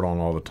powered on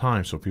all the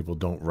time, so people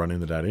don't run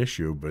into that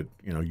issue. But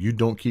you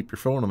don't keep your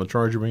phone on the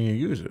charger when you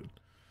use it,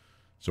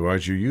 so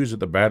as you use it,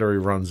 the battery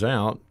runs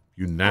out.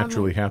 You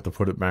naturally have to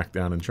put it back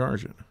down and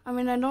charge it. I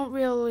mean, I don't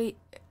really.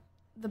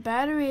 The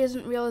battery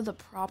isn't really the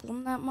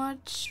problem that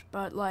much,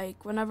 but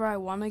whenever I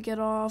want to get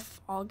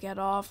off, I'll get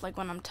off.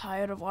 When I'm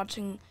tired of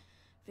watching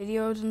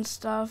videos and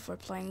stuff or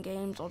playing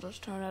games, I'll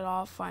just turn it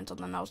off, find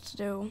something else to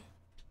do.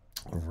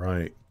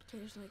 Right.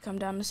 Occasionally come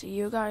down to see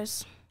you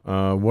guys.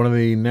 One of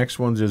the next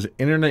ones is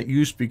internet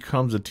use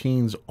becomes a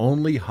teen's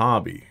only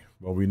hobby.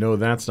 Well, we know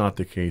that's not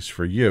the case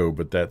for you,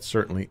 but that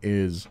certainly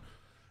is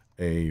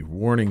a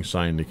warning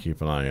sign to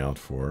keep an eye out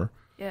for.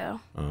 Yeah.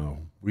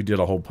 We did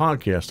a whole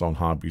podcast on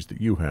hobbies that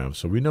you have,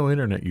 so we know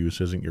internet use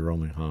isn't your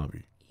only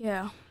hobby.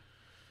 Yeah.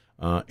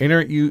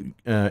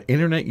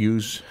 Internet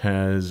use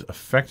has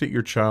affected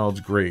your child's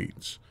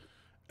grades.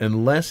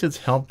 Unless it's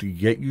helped to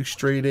get you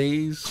straight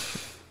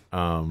A's,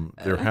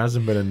 there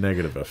hasn't been a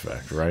negative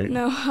effect, right?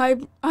 No,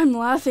 I'm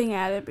laughing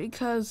at it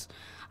because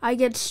I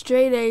get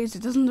straight A's.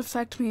 It doesn't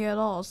affect me at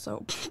all,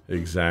 so.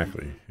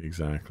 Exactly.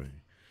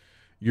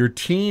 Your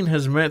teen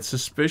has met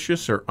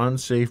suspicious or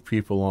unsafe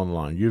people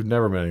online. You've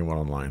never met anyone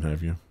online,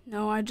 have you?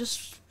 No, I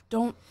just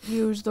don't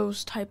use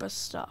those type of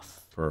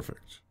stuff.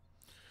 Perfect.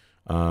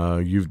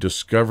 You've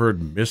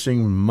discovered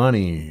missing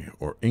money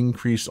or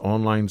increased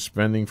online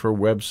spending for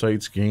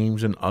websites,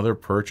 games, and other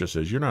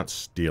purchases. You're not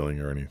stealing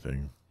or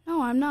anything.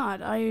 No, I'm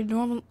not. I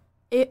know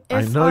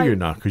you're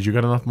not, because you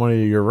got enough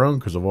money of your own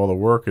because of all the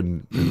work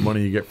and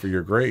money you get for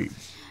your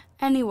grades.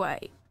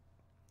 Anyway,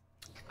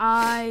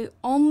 I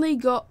only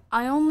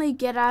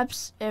get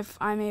apps if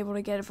I'm able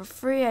to get it for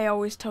free. I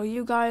always tell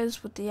you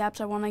guys what the apps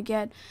I want to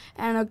get,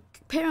 and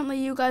apparently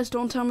you guys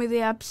don't tell me the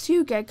apps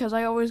you get because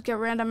I always get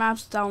random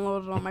apps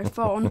downloaded on my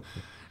phone.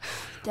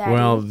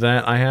 Well,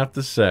 that I have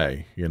to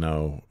say,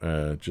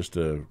 just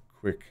a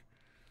quick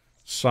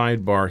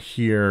sidebar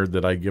here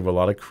that I give a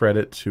lot of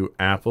credit to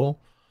Apple.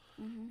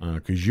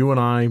 Because you and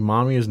I,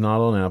 Mommy is not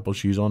on Apple,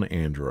 she's on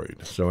Android.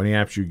 So any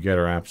apps you get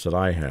are apps that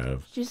I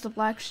have. She's the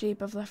black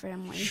sheep of the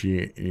family.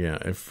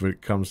 If it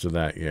comes to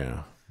that,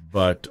 yeah.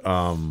 But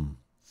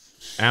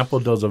Apple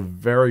does a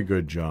very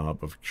good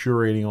job of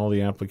curating all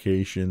the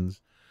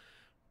applications,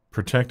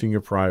 protecting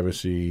your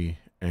privacy,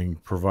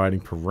 and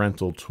providing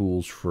parental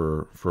tools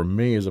for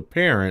me as a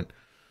parent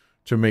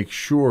to make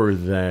sure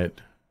that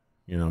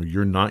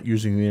you're not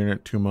using the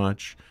internet too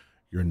much.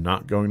 You're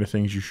not going to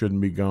things you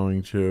shouldn't be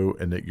going to,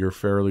 and that you're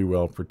fairly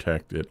well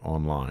protected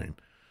online.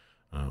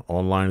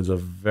 Online is a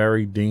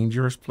very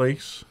dangerous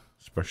place,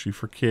 especially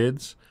for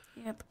kids.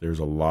 Yep. There's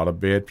a lot of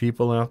bad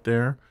people out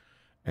there,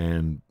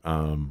 and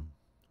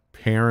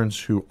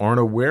parents who aren't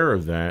aware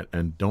of that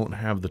and don't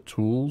have the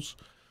tools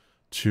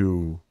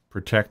to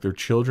protect their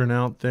children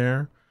out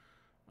there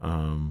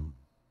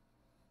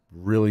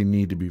really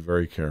need to be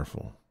very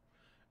careful.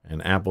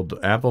 And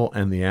Apple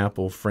and the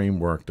Apple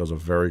framework does a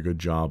very good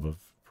job of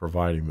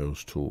providing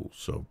those tools.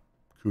 So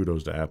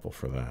kudos to Apple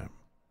for that.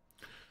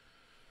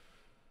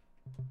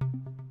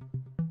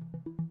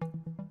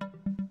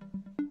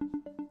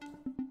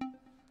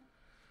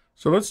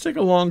 So let's take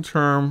a look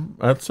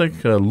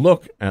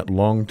at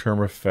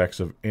long-term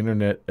effects of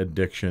internet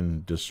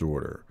addiction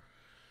disorder.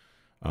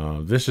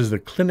 This is the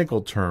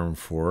clinical term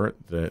for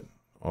it that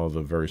all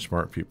the very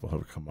smart people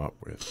have come up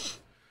with.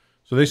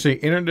 So they say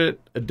internet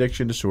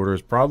addiction disorder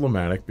is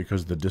problematic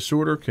because the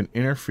disorder can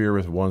interfere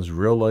with one's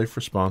real-life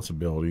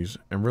responsibilities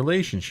and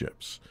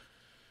relationships.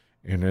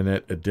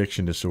 Internet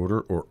addiction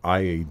disorder, or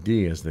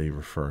IAD as they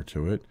refer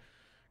to it,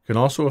 can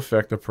also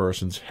affect a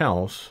person's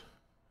health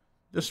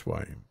this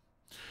way.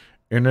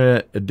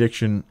 Internet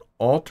addiction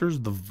alters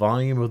the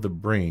volume of the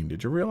brain.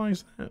 Did you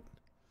realize that?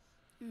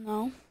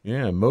 No.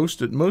 Yeah,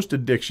 most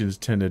addictions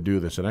tend to do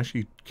this. It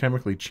actually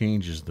chemically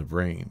changes the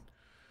brain.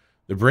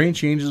 The brain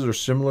changes are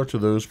similar to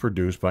those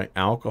produced by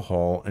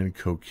alcohol and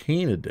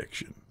cocaine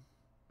addiction.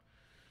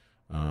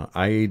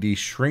 IAD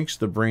shrinks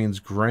the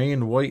brain's gray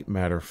and white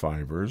matter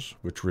fibers,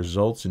 which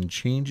results in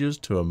changes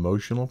to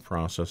emotional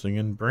processing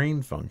and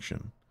brain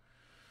function.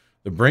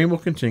 The brain will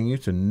continue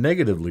to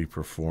negatively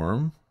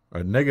transform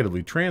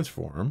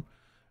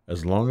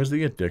as long as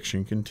the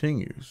addiction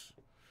continues.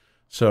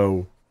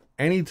 So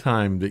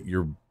anytime that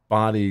your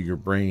body, your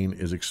brain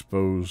is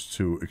exposed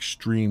to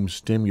extreme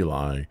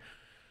stimuli,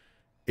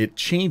 it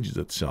changes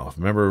itself.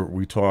 Remember,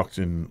 we talked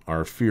in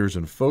our fears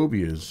and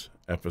phobias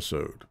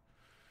episode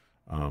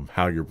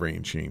how your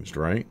brain changed,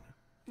 right?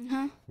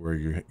 Mm-hmm. Where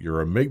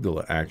your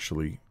amygdala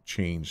actually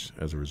changed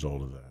as a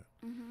result of that.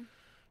 Mm-hmm.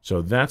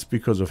 So that's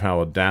because of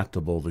how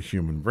adaptable the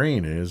human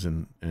brain is,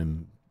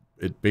 and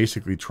it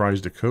basically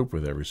tries to cope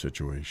with every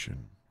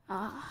situation.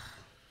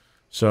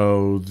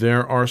 So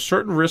there are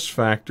certain risk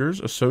factors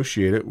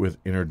associated with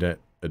internet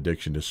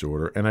addiction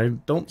disorder, and I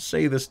don't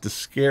say this to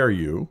scare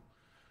you,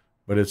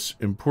 but it's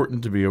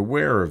important to be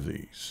aware of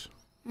these.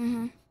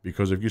 Mm-hmm.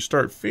 Because if you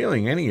start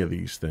feeling any of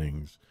these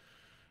things,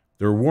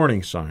 there are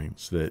warning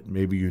signs that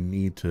maybe you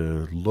need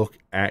to look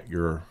at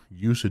your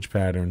usage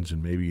patterns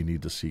and maybe you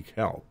need to seek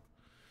help.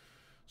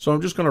 So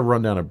I'm just going to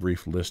run down a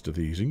brief list of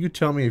these, and you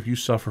tell me if you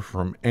suffer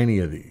from any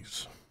of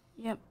these.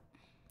 Yep.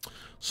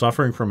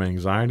 Suffering from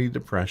anxiety,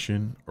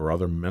 depression, or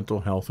other mental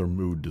health or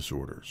mood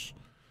disorders.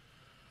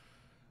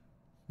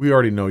 We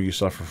already know you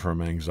suffer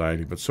from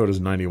anxiety, but so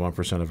does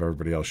 91% of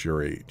everybody else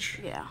your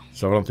age. Yeah.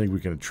 So I don't think we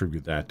can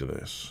attribute that to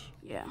this.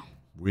 Yeah.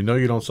 We know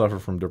you don't suffer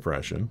from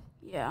depression.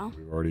 Yeah.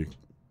 We've already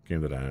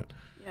came to that.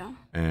 Yeah.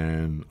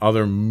 And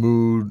other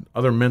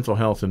mental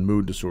health and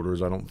mood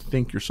disorders, I don't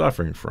think you're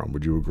suffering from.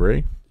 Would you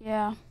agree?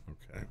 Yeah.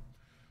 Okay.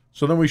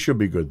 So then we should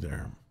be good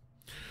there.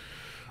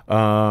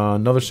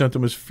 Another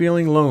symptom is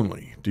feeling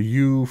lonely. Do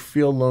you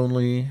feel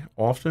lonely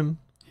often?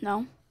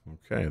 No.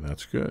 Okay,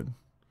 that's good.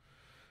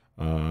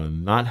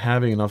 Not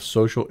having enough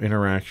social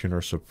interaction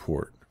or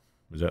support.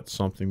 Is that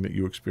something that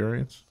you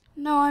experience?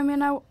 No, I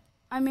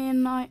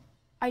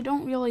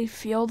don't really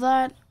feel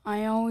that.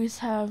 I always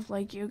have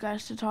like you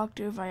guys to talk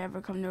to if I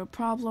ever come to a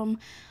problem.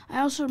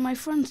 I also have my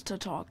friends to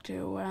talk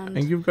to,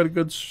 And you've got a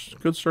good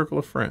circle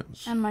of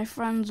friends. and my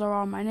friends are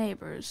all my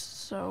neighbors.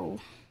 So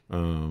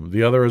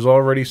The other is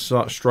already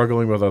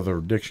struggling with other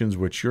addictions,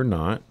 which you're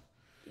not.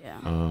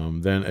 yeah.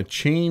 Then a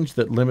change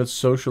that limits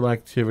social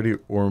activity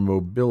or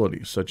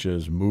mobility, such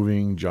as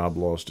moving, job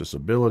loss,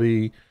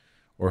 disability,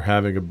 or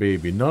having a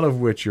baby, none of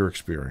which you're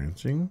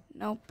experiencing.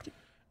 Nope.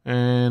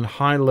 And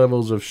high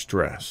levels of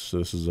stress. So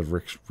this is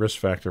a risk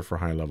factor for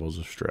high levels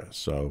of stress.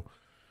 So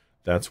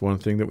that's one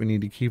thing that we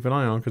need to keep an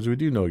eye on, because we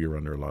do know you're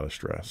under a lot of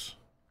stress.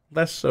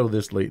 Less so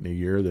this late in the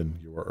year than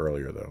you were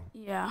earlier, though.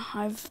 Yeah,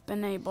 I've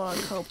been able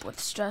to cope with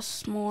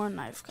stress more,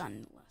 and I've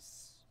gotten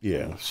less.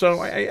 Yeah.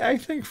 So I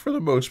think for the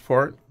most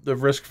part, the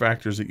risk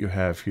factors that you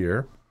have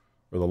here,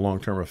 or the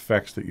long-term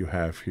effects that you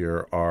have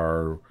here,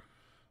 are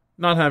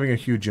not having a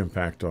huge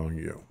impact on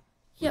you,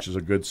 which is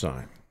a good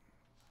sign.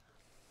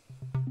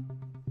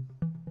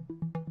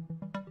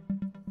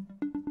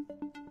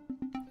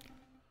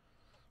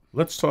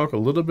 Let's talk a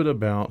little bit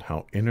about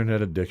how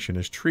internet addiction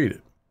is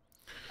treated.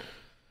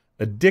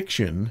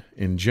 Addiction,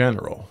 in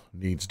general,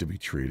 needs to be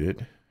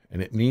treated,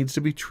 and it needs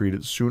to be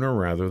treated sooner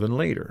rather than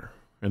later.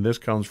 And this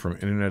comes from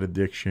internet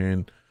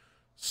addiction,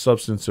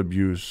 substance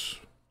abuse,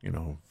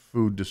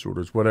 food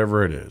disorders,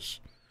 whatever it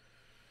is.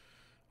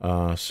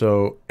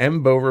 So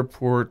EMBO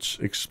reports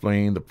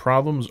explain the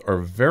problems are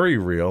very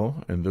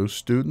real, and those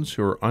students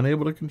who are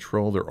unable to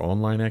control their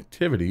online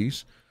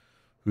activities,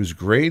 whose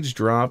grades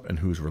drop, and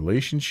whose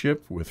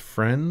relationship with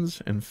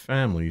friends and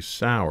family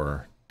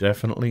sour,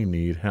 definitely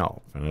need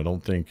help. And I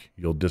don't think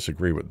you'll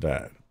disagree with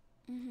that.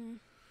 Mm-hmm.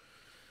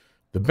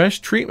 The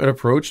best treatment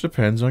approach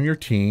depends on your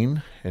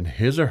teen and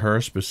his or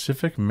her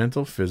specific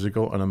mental,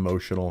 physical, and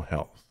emotional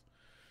health.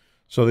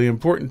 So the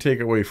important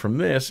takeaway from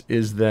this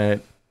is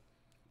that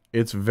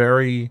it's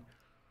very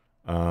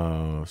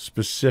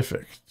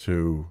specific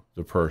to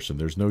the person.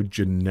 There's no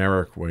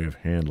generic way of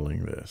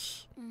handling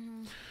this.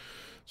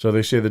 So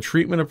they say the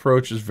treatment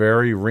approaches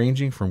vary,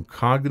 ranging from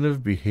cognitive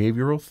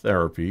behavioral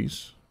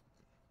therapies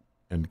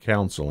and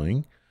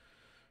counseling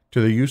to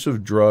the use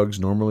of drugs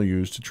normally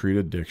used to treat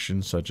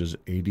addiction, such as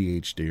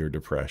ADHD or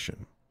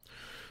depression.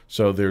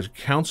 So there's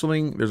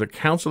counseling. There's a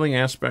counseling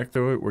aspect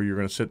to it where you're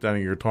going to sit down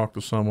and you're going to talk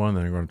to someone, and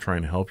they're going to try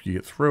and help you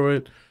get through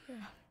it. Yeah.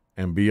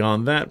 And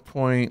beyond that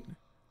point,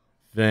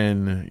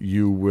 then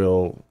you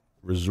will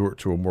resort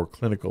to a more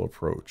clinical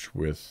approach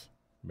with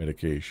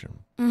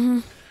medication.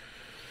 Mm-hmm.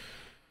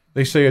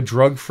 They say a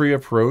drug-free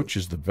approach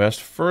is the best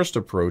first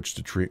approach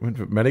to treatment,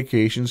 but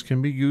medications can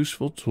be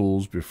useful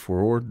tools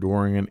before,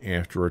 during, and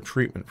after a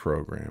treatment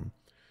program.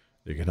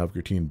 They can help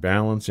your teen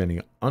balance any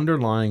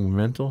underlying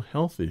mental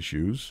health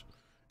issues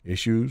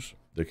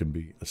that can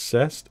be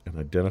assessed and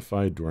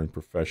identified during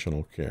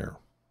professional care.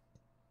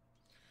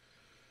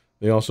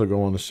 They also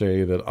go on to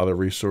say that other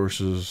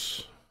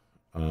resources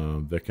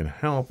that can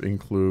help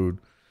include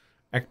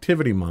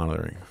activity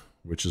monitoring,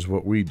 which is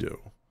what we do.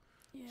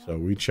 So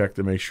we check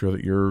to make sure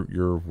that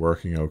you're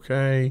working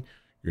okay,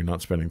 you're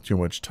not spending too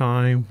much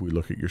time. We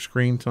look at your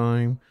screen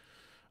time.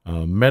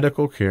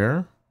 Medical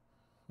care,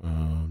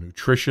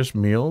 nutritious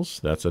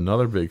meals, that's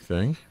another big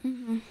thing.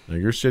 Mm-hmm. Now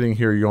you're sitting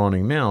here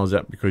yawning now. Is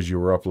that because you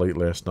were up late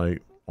last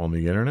night on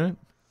the internet?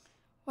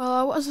 Well,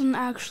 I wasn't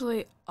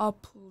actually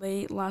up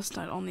late last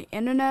night on the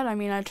internet. I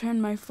mean, I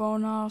turned my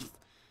phone off,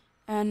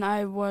 and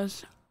I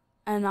was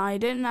and I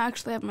didn't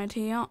actually have my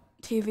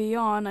TV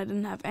on. I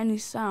didn't have any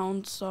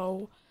sound,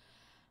 so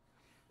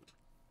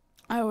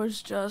I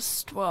was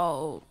just,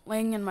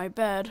 laying in my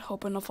bed,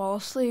 hoping to fall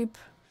asleep,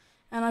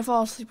 and I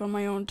fall asleep on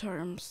my own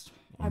terms.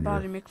 My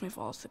body makes me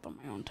fall asleep on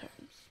my own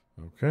terms.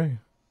 Okay.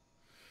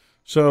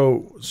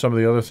 So some of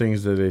the other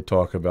things that they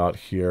talk about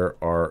here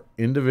are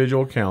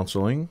individual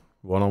counseling,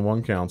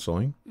 one-on-one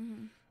counseling,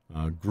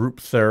 group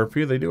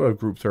therapy. They do have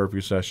group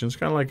therapy sessions,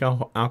 kind of like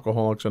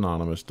Alcoholics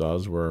Anonymous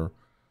does, where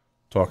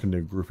talking to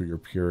a group of your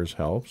peers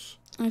helps.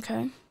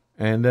 Okay.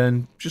 And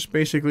then just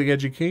basically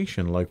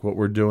education, like what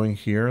we're doing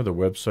here, the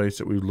websites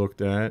that we've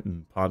looked at,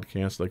 and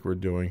podcasts like we're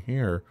doing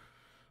here.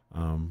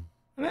 And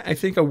I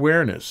think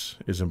awareness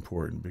is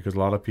important because a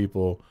lot of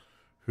people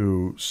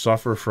who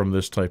suffer from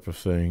this type of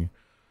thing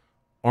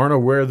aren't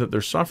aware that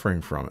they're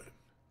suffering from it.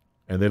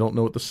 And they don't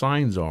know what the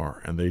signs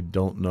are, and they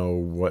don't know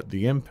what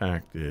the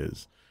impact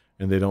is,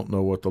 and they don't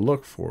know what to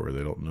look for.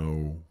 They don't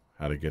know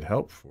how to get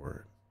help for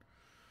it.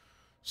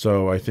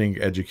 So I think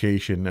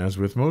education, as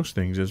with most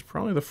things, is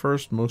probably the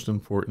first most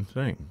important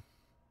thing.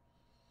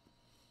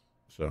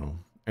 So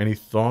any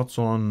thoughts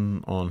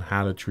on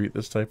how to treat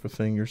this type of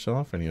thing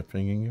yourself? Any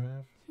opinion you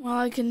have? Well,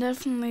 I can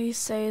definitely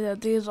say that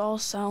these all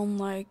sound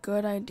like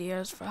good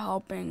ideas for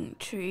helping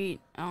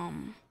treat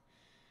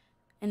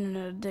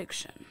internet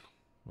addiction.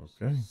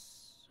 Okay.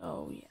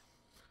 So, yeah.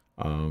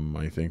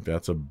 I think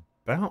that's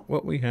about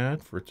what we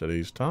had for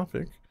today's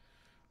topic.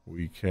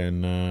 We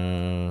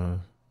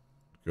can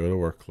go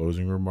to our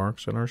closing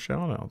remarks and our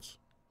shout-outs.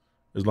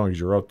 As long as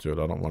you're up to it.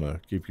 I don't want to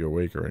keep you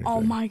awake or anything.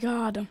 Oh, my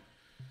God.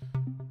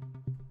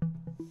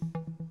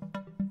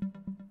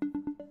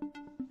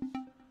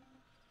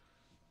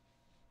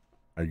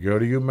 I go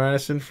to you,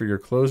 Madison, for your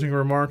closing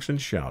remarks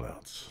and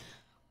shout-outs.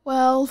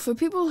 Well, for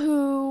people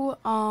who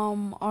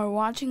are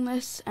watching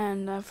this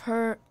and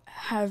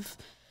have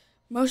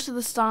most of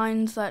the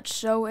signs that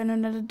show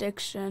internet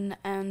addiction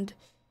and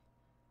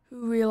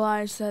who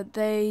realize that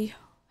they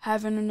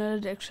have internet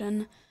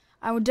addiction,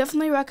 I would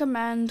definitely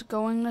recommend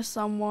going to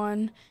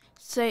someone,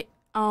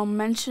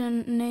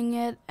 mentioning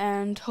it,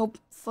 and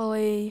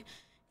hopefully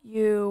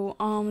you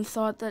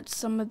thought that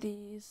some of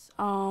these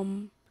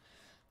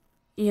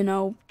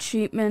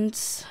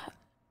treatments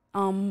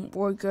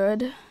were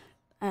good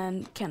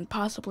and can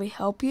possibly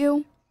help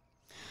you.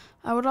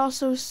 I would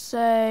also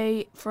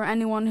say for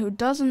anyone who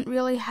doesn't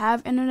really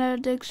have internet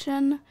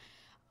addiction,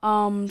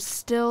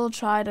 still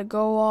try to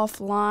go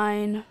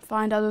offline,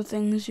 find other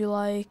things you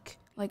like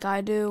I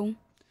do,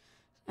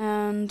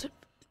 and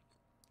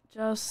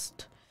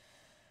just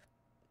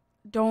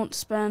don't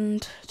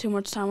spend too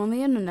much time on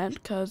the internet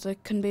because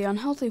it can be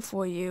unhealthy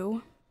for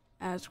you,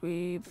 as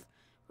we've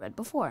read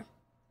before.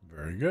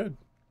 Very good.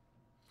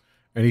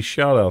 Any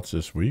shout-outs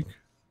this week?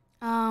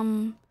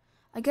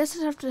 I guess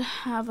I'd have to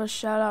have a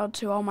shout out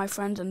to all my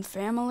friends and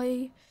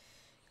family,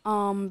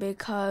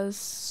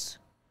 because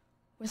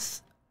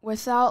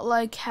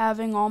without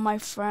having all my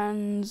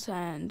friends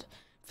and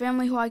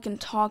family who I can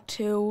talk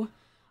to,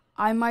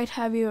 I might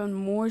have even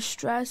more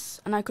stress,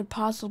 and I could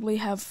possibly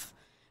have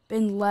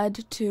been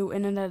led to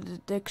internet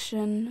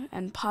addiction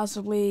and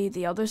possibly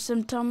the other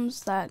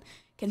symptoms that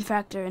can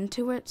factor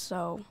into it.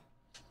 So,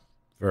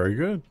 very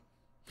good.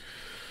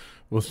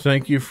 Well,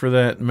 thank you for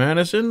that,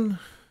 Madison.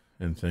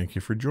 And thank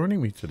you for joining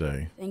me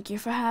today. Thank you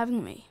for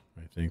having me.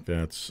 I think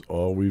that's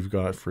all we've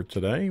got for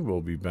today.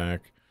 We'll be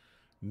back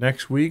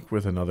next week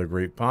with another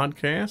great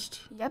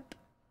podcast. Yep.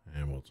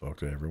 And we'll talk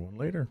to everyone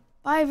later.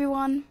 Bye,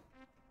 everyone.